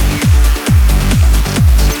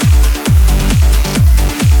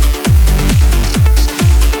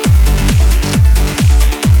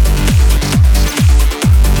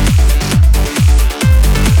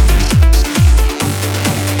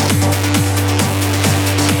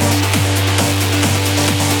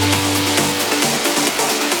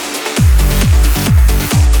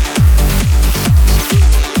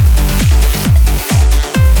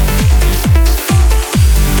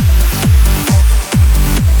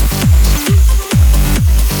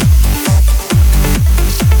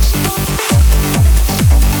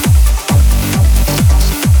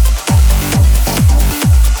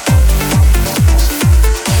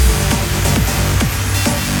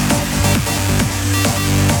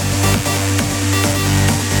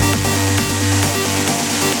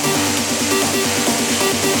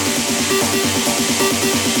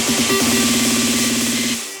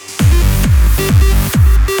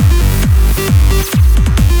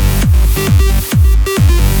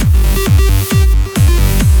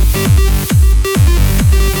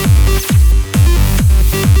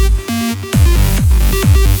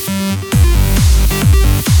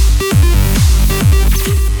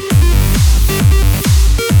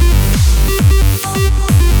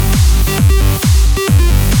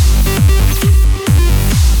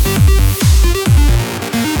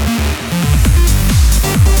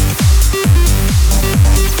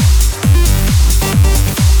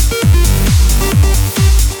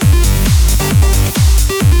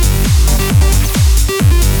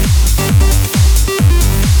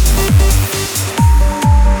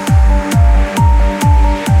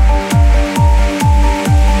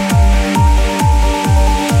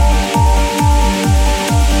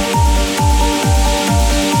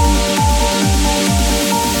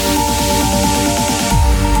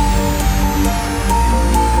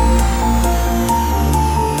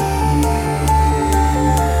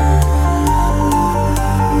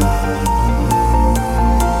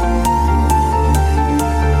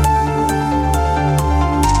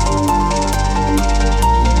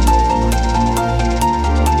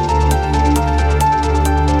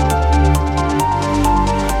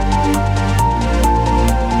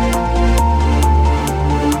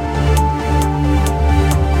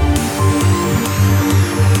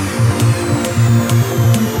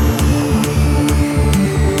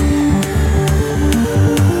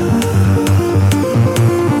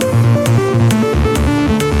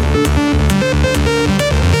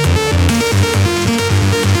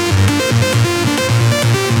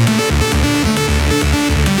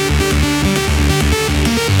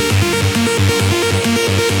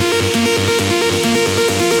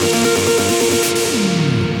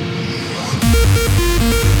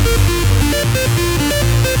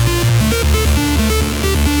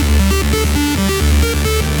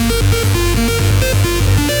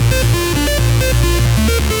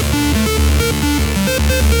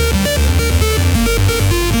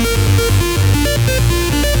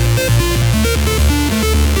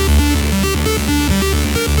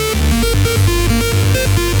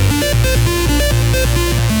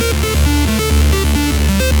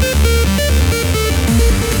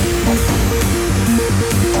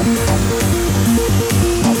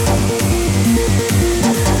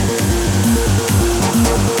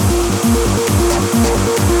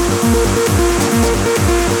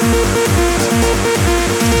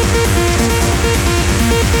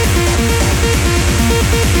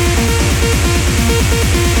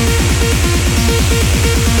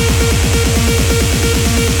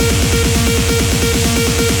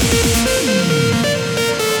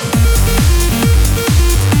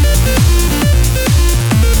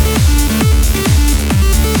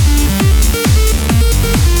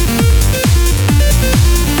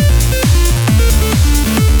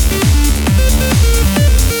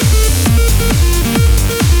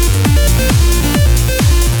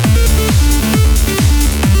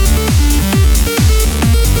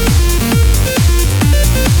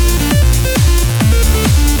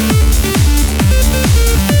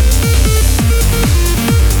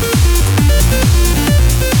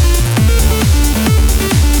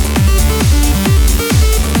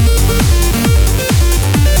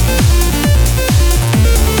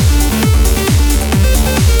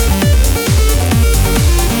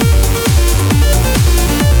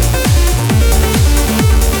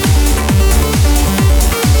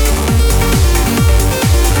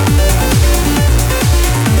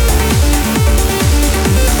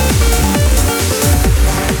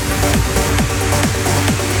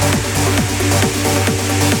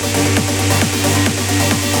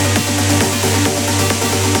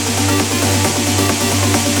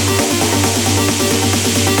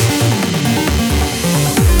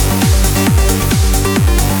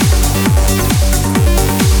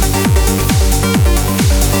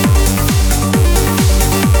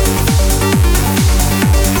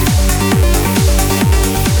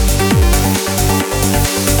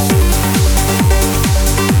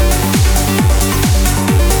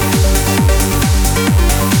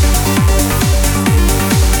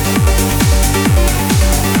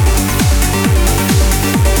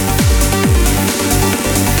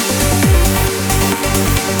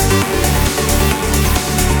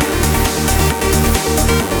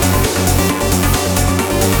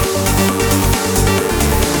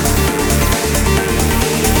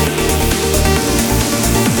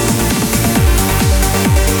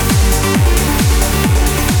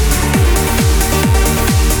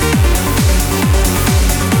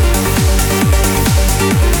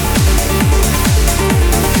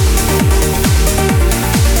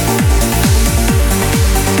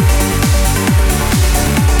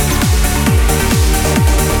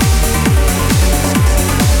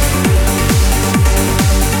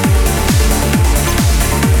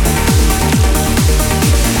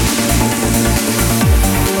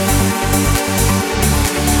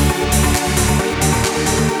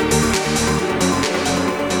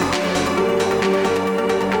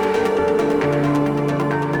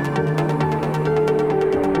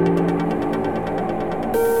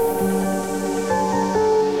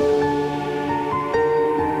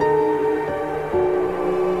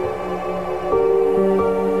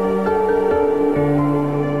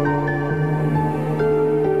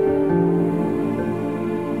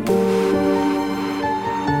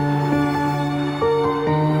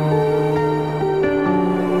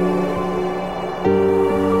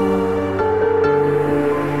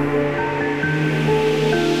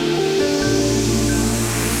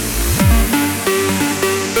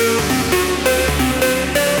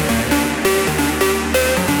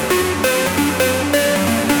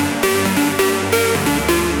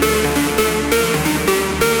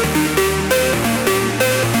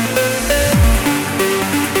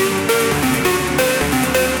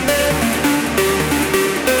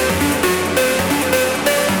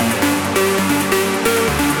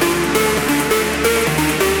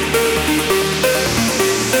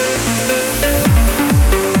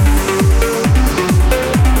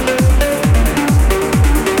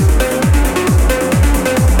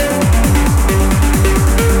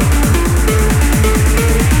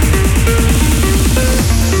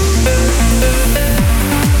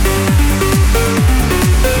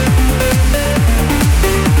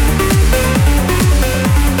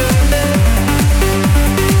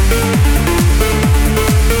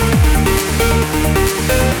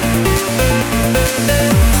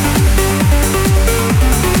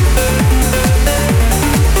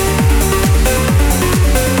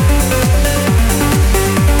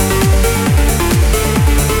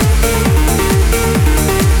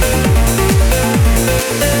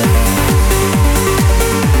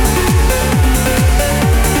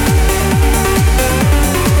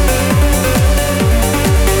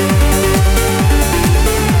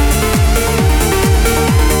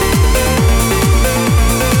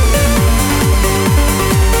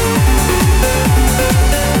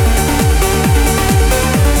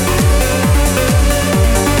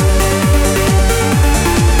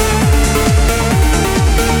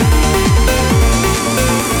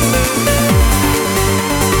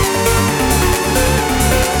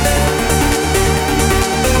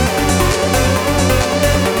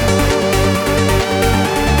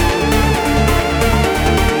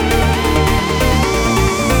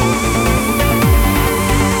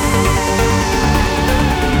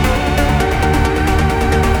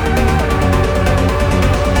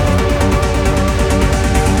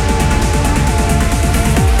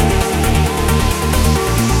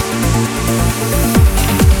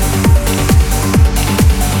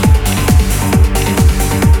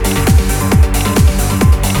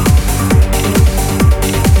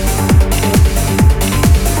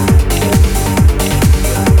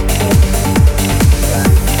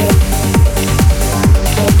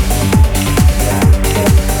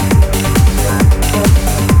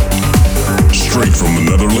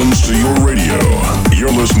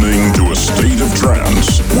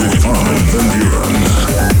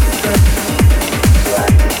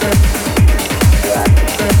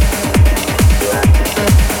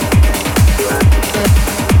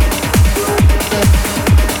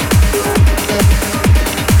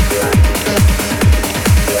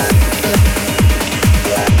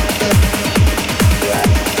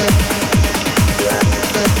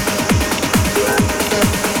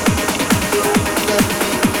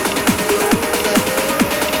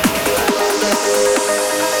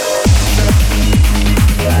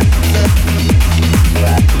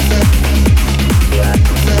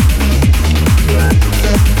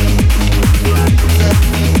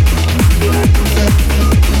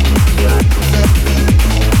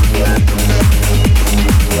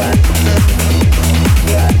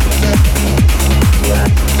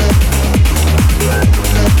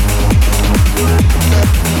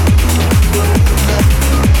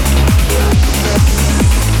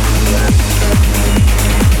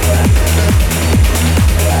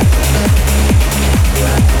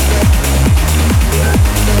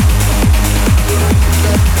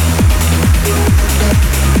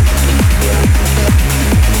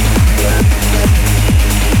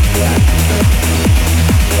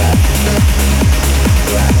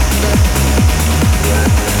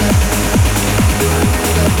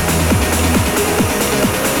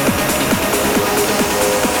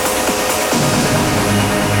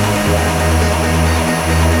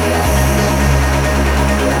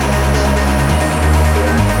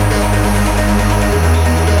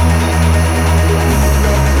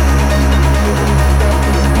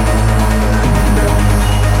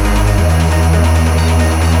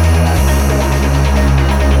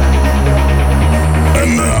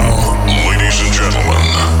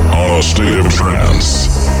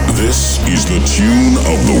 is the tune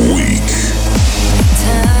of the week.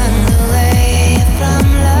 Turned away from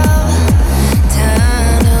love,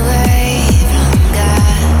 turned away from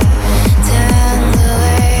God, turned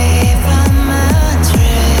away from my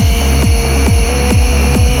dreams.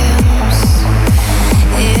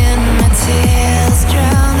 In my tears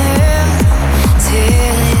drowning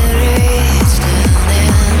till you reach down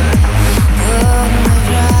and put me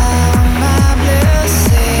from my blue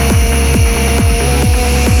sea.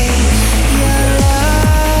 Your love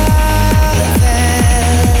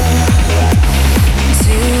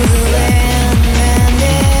to the wind and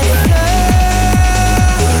it floated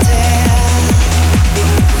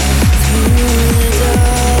through the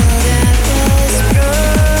door that was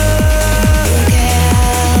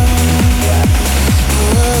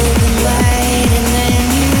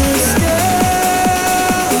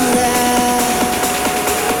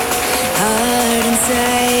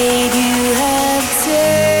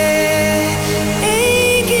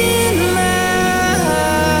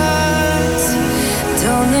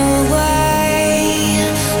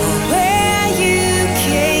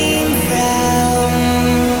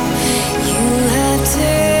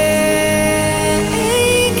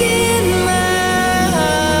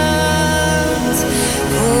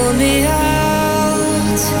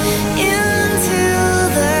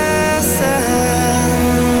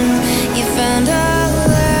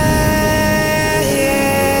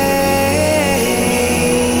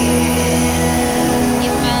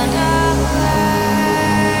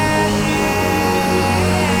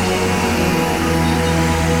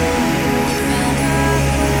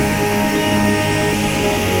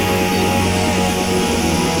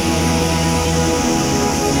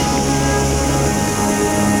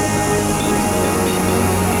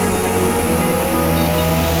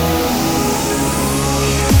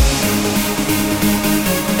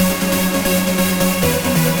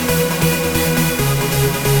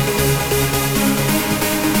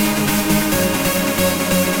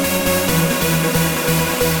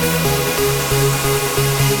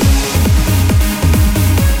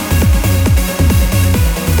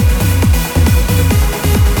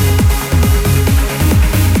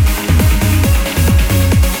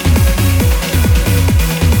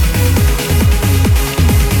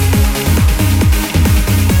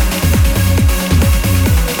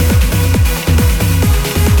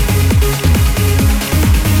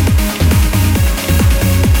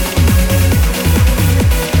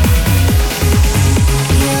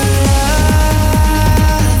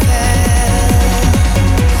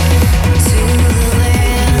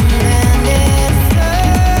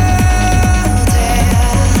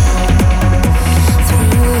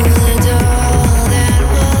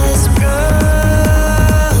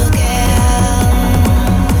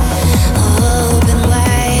open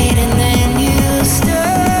wide and then you stole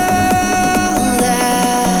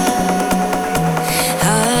that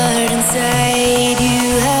heart inside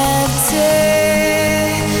you have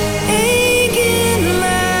taken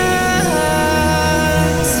my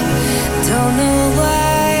heart. Don't know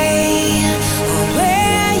why or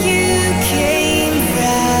where you came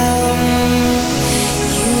from.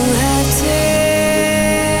 You have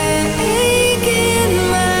taken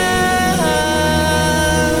my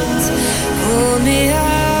heart. Pull me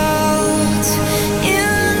out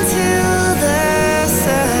into the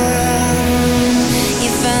sun. You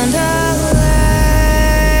found a way.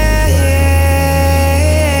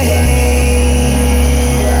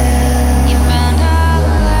 You found a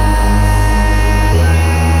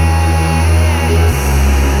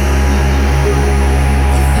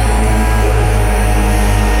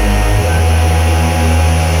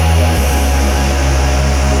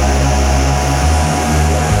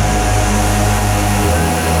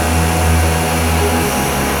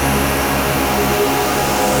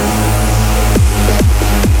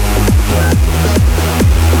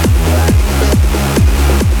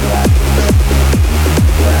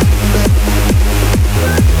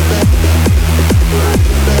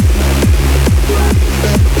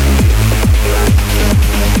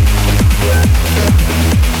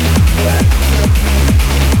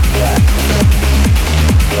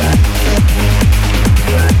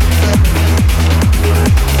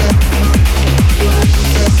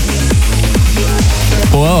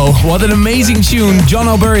What an amazing tune. John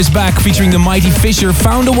O'Bur is back featuring the Mighty Fisher,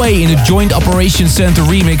 Found a Way in a Joint Operations Center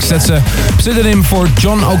remix. That's a pseudonym for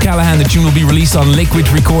John O'Callaghan. The tune will be released on Liquid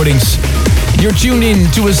Recordings. You're tuned in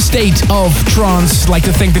to a state of trance. I'd like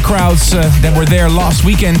to thank the crowds that were there last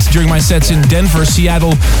weekend during my sets in Denver,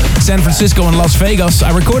 Seattle, San Francisco and Las Vegas.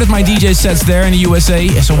 I recorded my DJ sets there in the USA,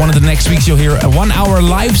 so one of the next weeks you'll hear a 1 hour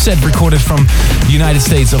live set recorded from the United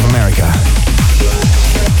States of America.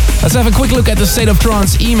 Let's have a quick look at the State of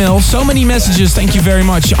Trance email. So many messages, thank you very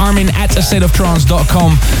much. Armin at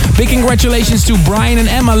astateoftrance.com. Big congratulations to Brian and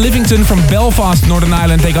Emma Livington from Belfast, Northern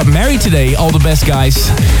Ireland. They got married today. All the best,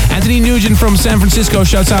 guys. Anthony Nugent from San Francisco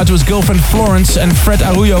shouts out to his girlfriend Florence. And Fred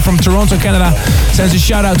Arroyo from Toronto, Canada sends a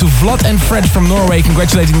shout out to Vlad and Fred from Norway,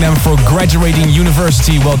 congratulating them for graduating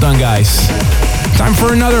university. Well done, guys. Time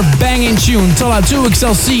for another banging tune. Tola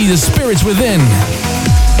 2XLC, The Spirits Within.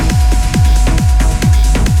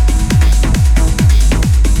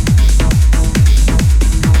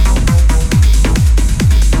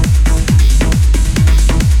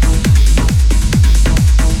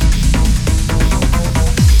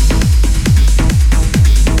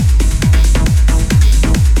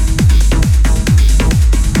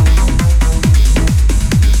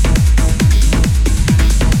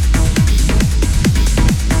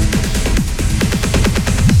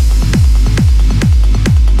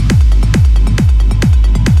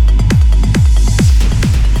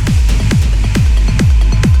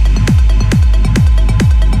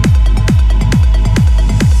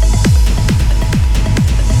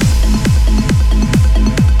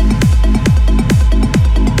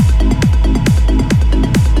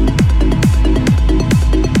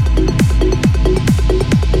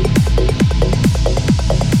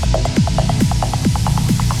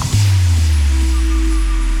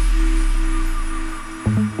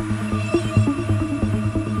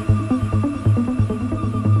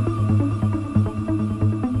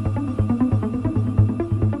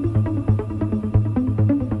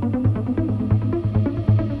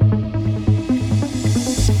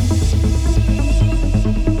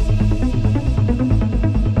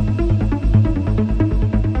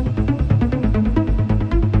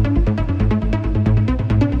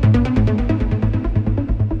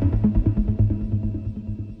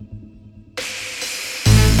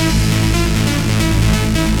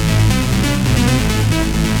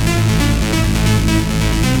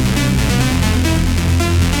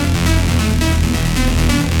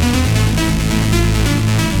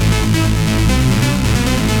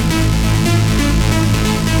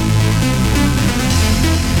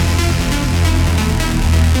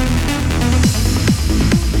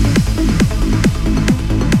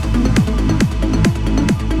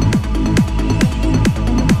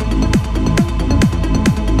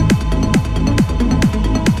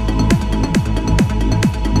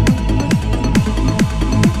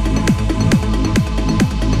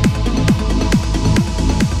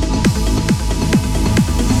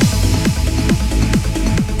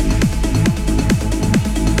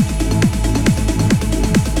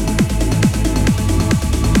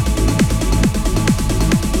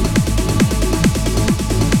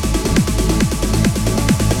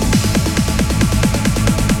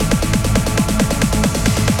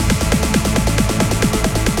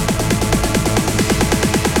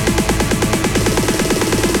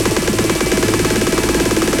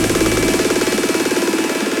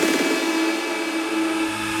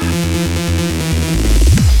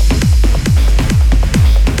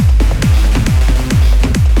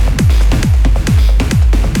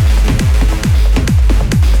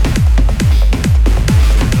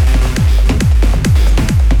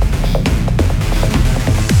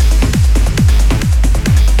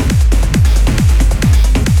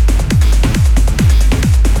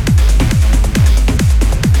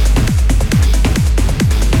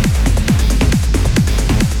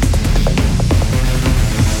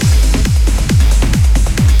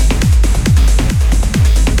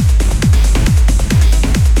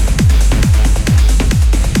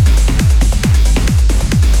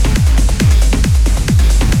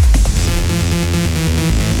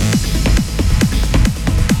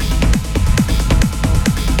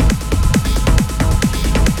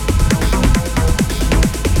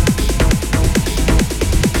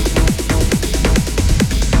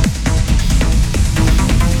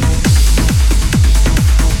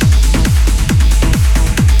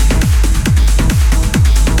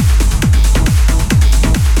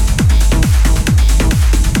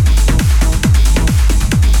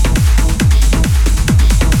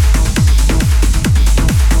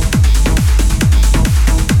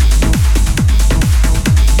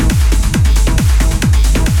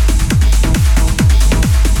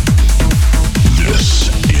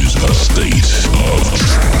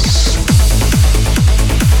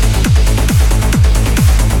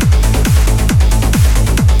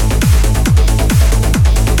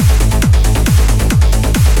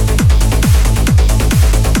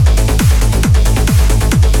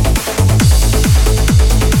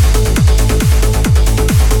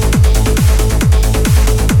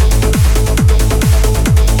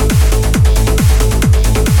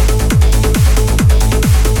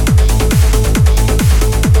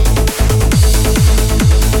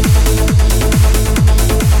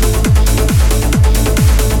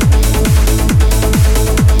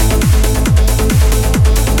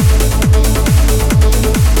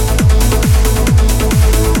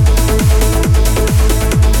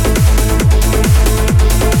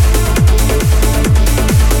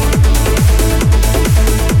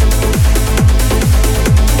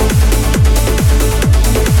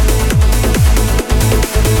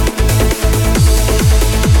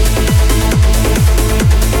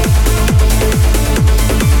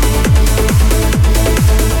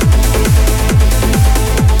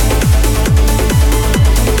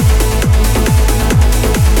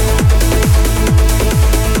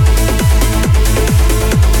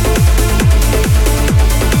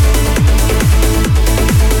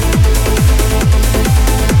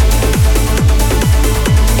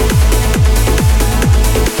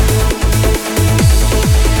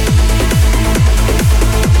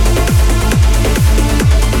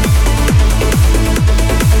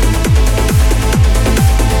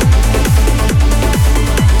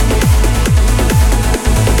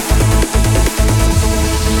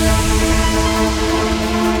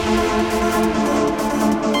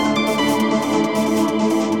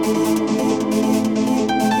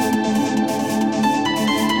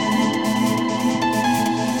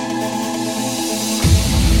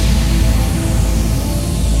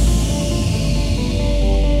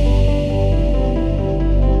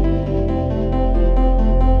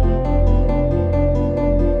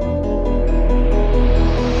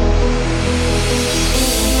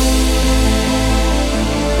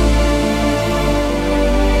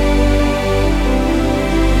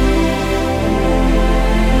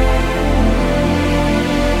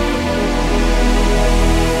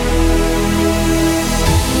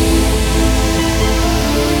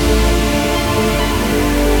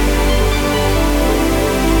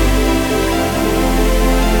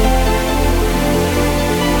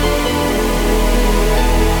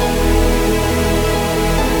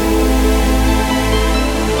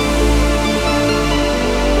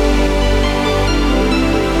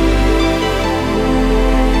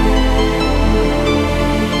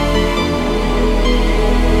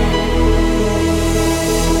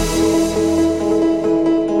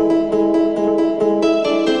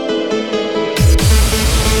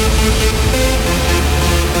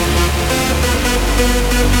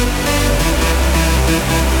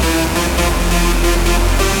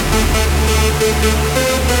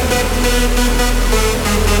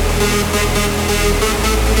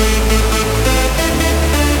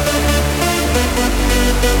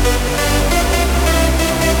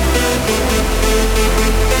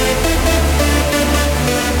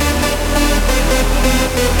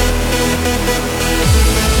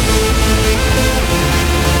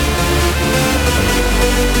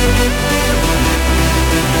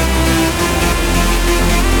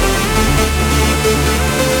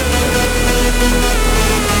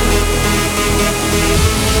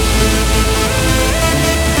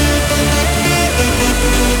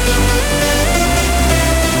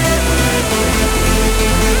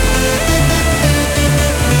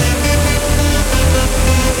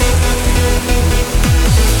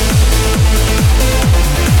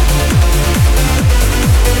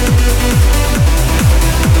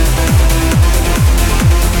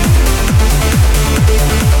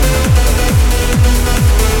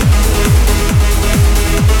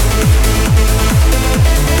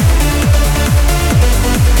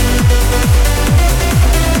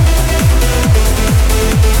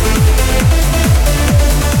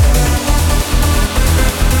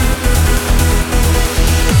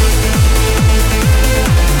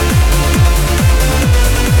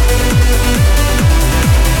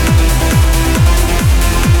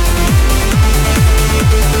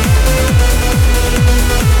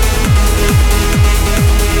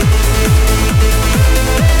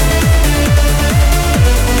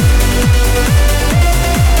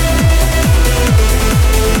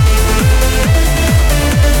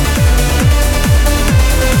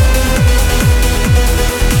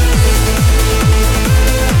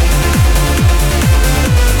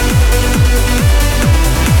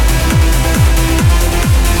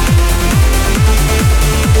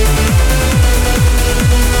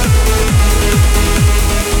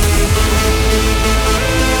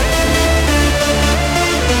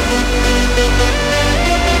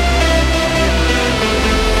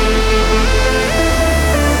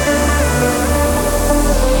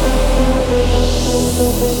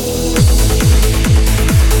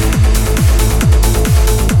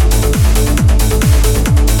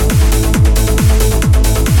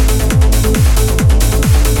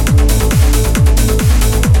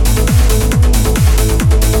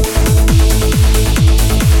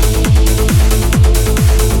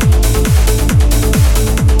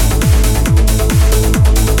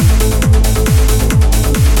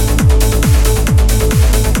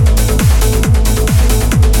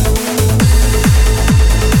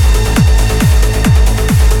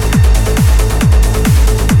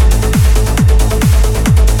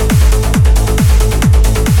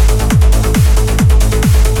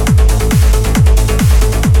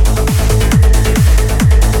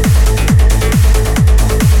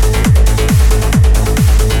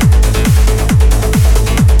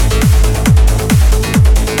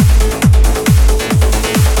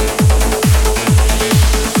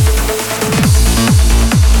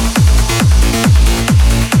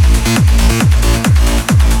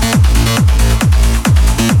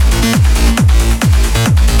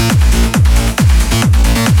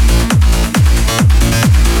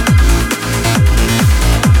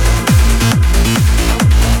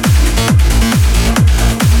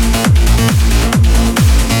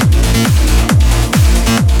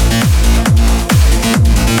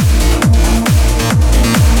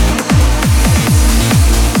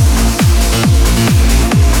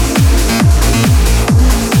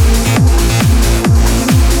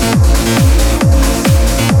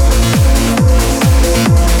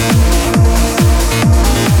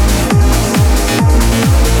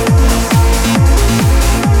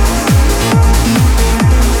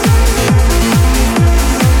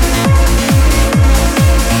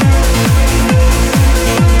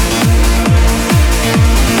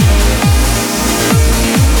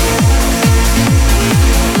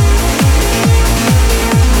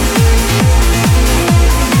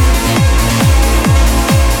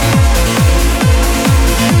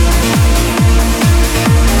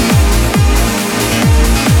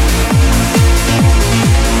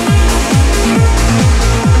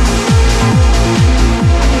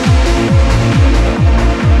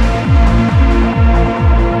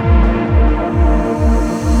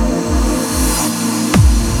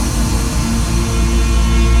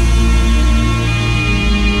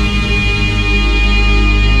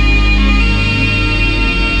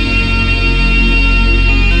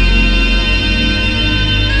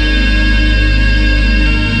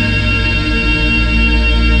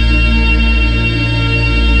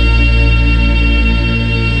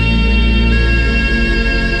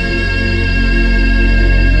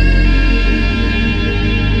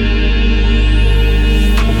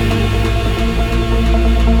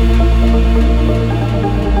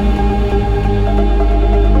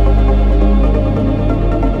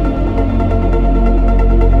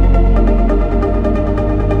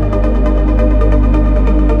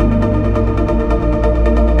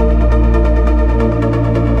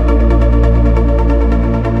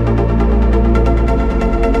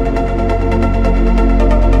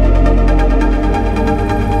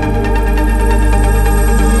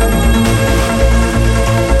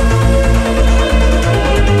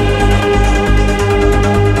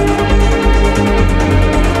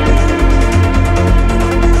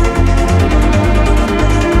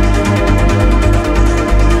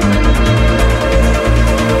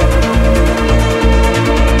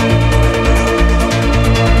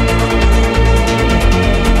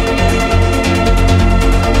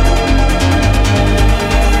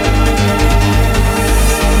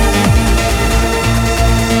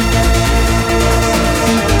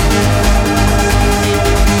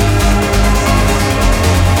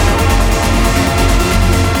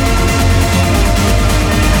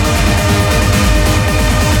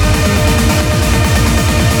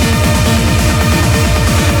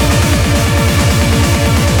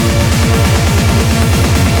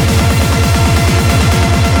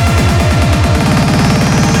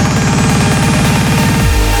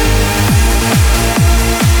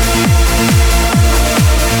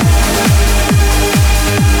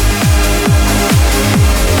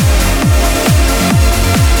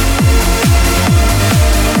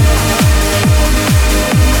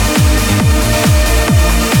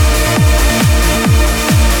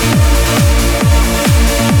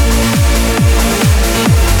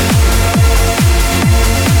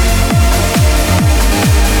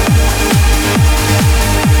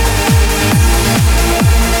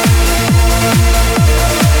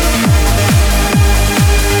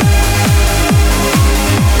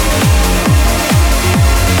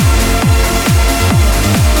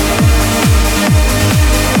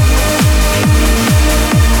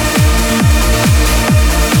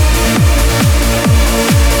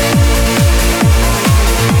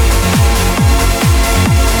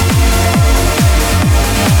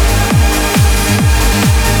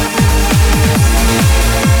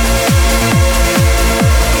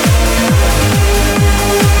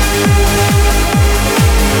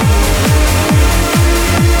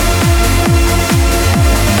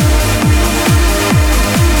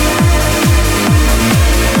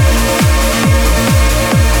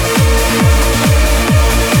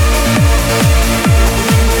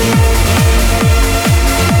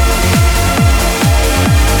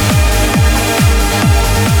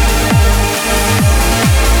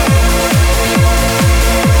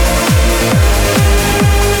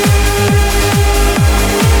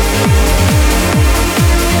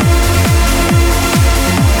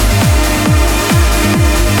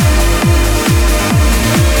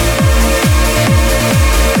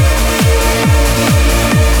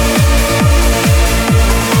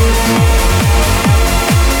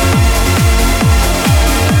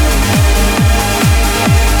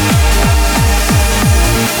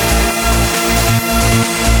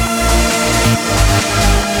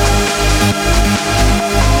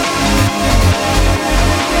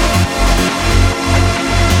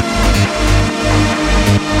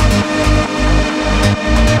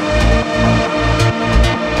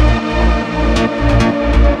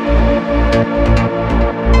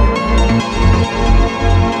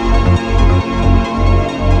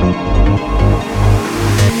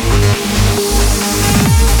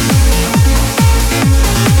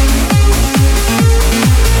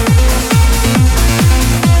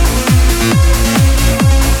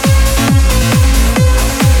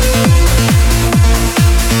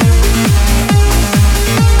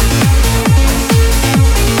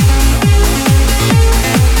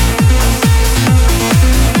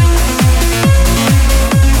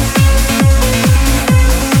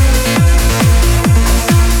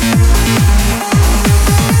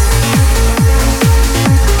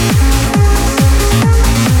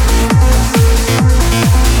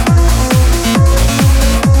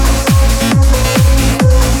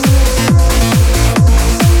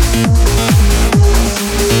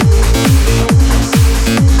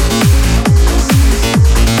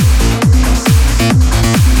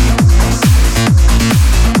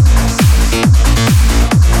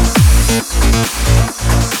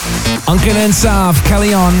 Hands Off,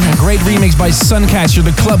 Callion, a great remix by Suncatcher,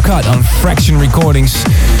 the Club Cut on Fraction Recordings.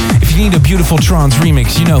 If you need a beautiful trance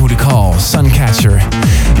remix, you know who to call, Suncatcher.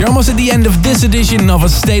 You're almost at the end of this edition of A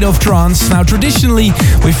State of Trance. Now, traditionally,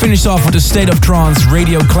 we finish off with a State of Trance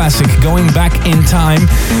radio classic, going back in time.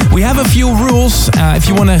 We have a few rules. If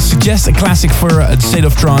you want to suggest a classic for A State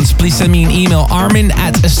of Trance, please send me an email,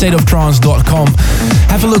 armin@astateoftrance.com.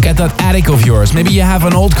 Have a look at that attic of yours. Maybe you have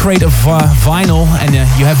an old crate of vinyl and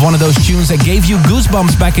you have one of those tunes that gave you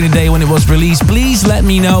goosebumps back in the day when it was released. Please let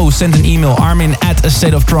me know. Send an email,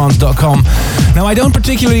 armin@astateoftrance.com. Now, I don't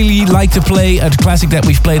particularly like to play a classic that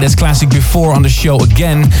we've played as classic before on the show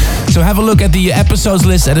again. So have a look at the episodes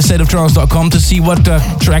list at astateoftrance.com to see what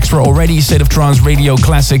tracks were already State of Trance radio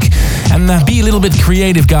classic. And be a little bit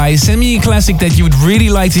creative, guys. Send me a classic that you would really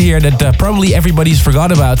like to hear that probably everybody's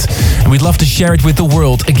forgot about. And we'd love to share it with the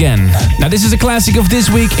world again. Now, this is a classic of this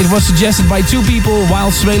week. It was suggested by two people,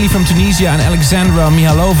 Wild Swaley from Tunisia and Alexandra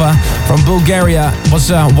Mihalova from Bulgaria. It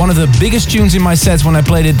was one of the biggest tunes in my sets when I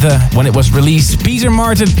played it when it was released. Peter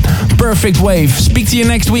Martin, Perfect Wave. Speak to you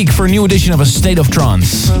next week for a new edition of A State of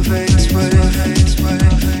Trance.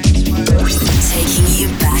 Taking you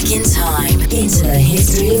back in time into the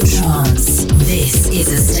history of trance. This is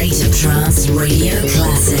A State of Trance radio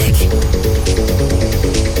classic.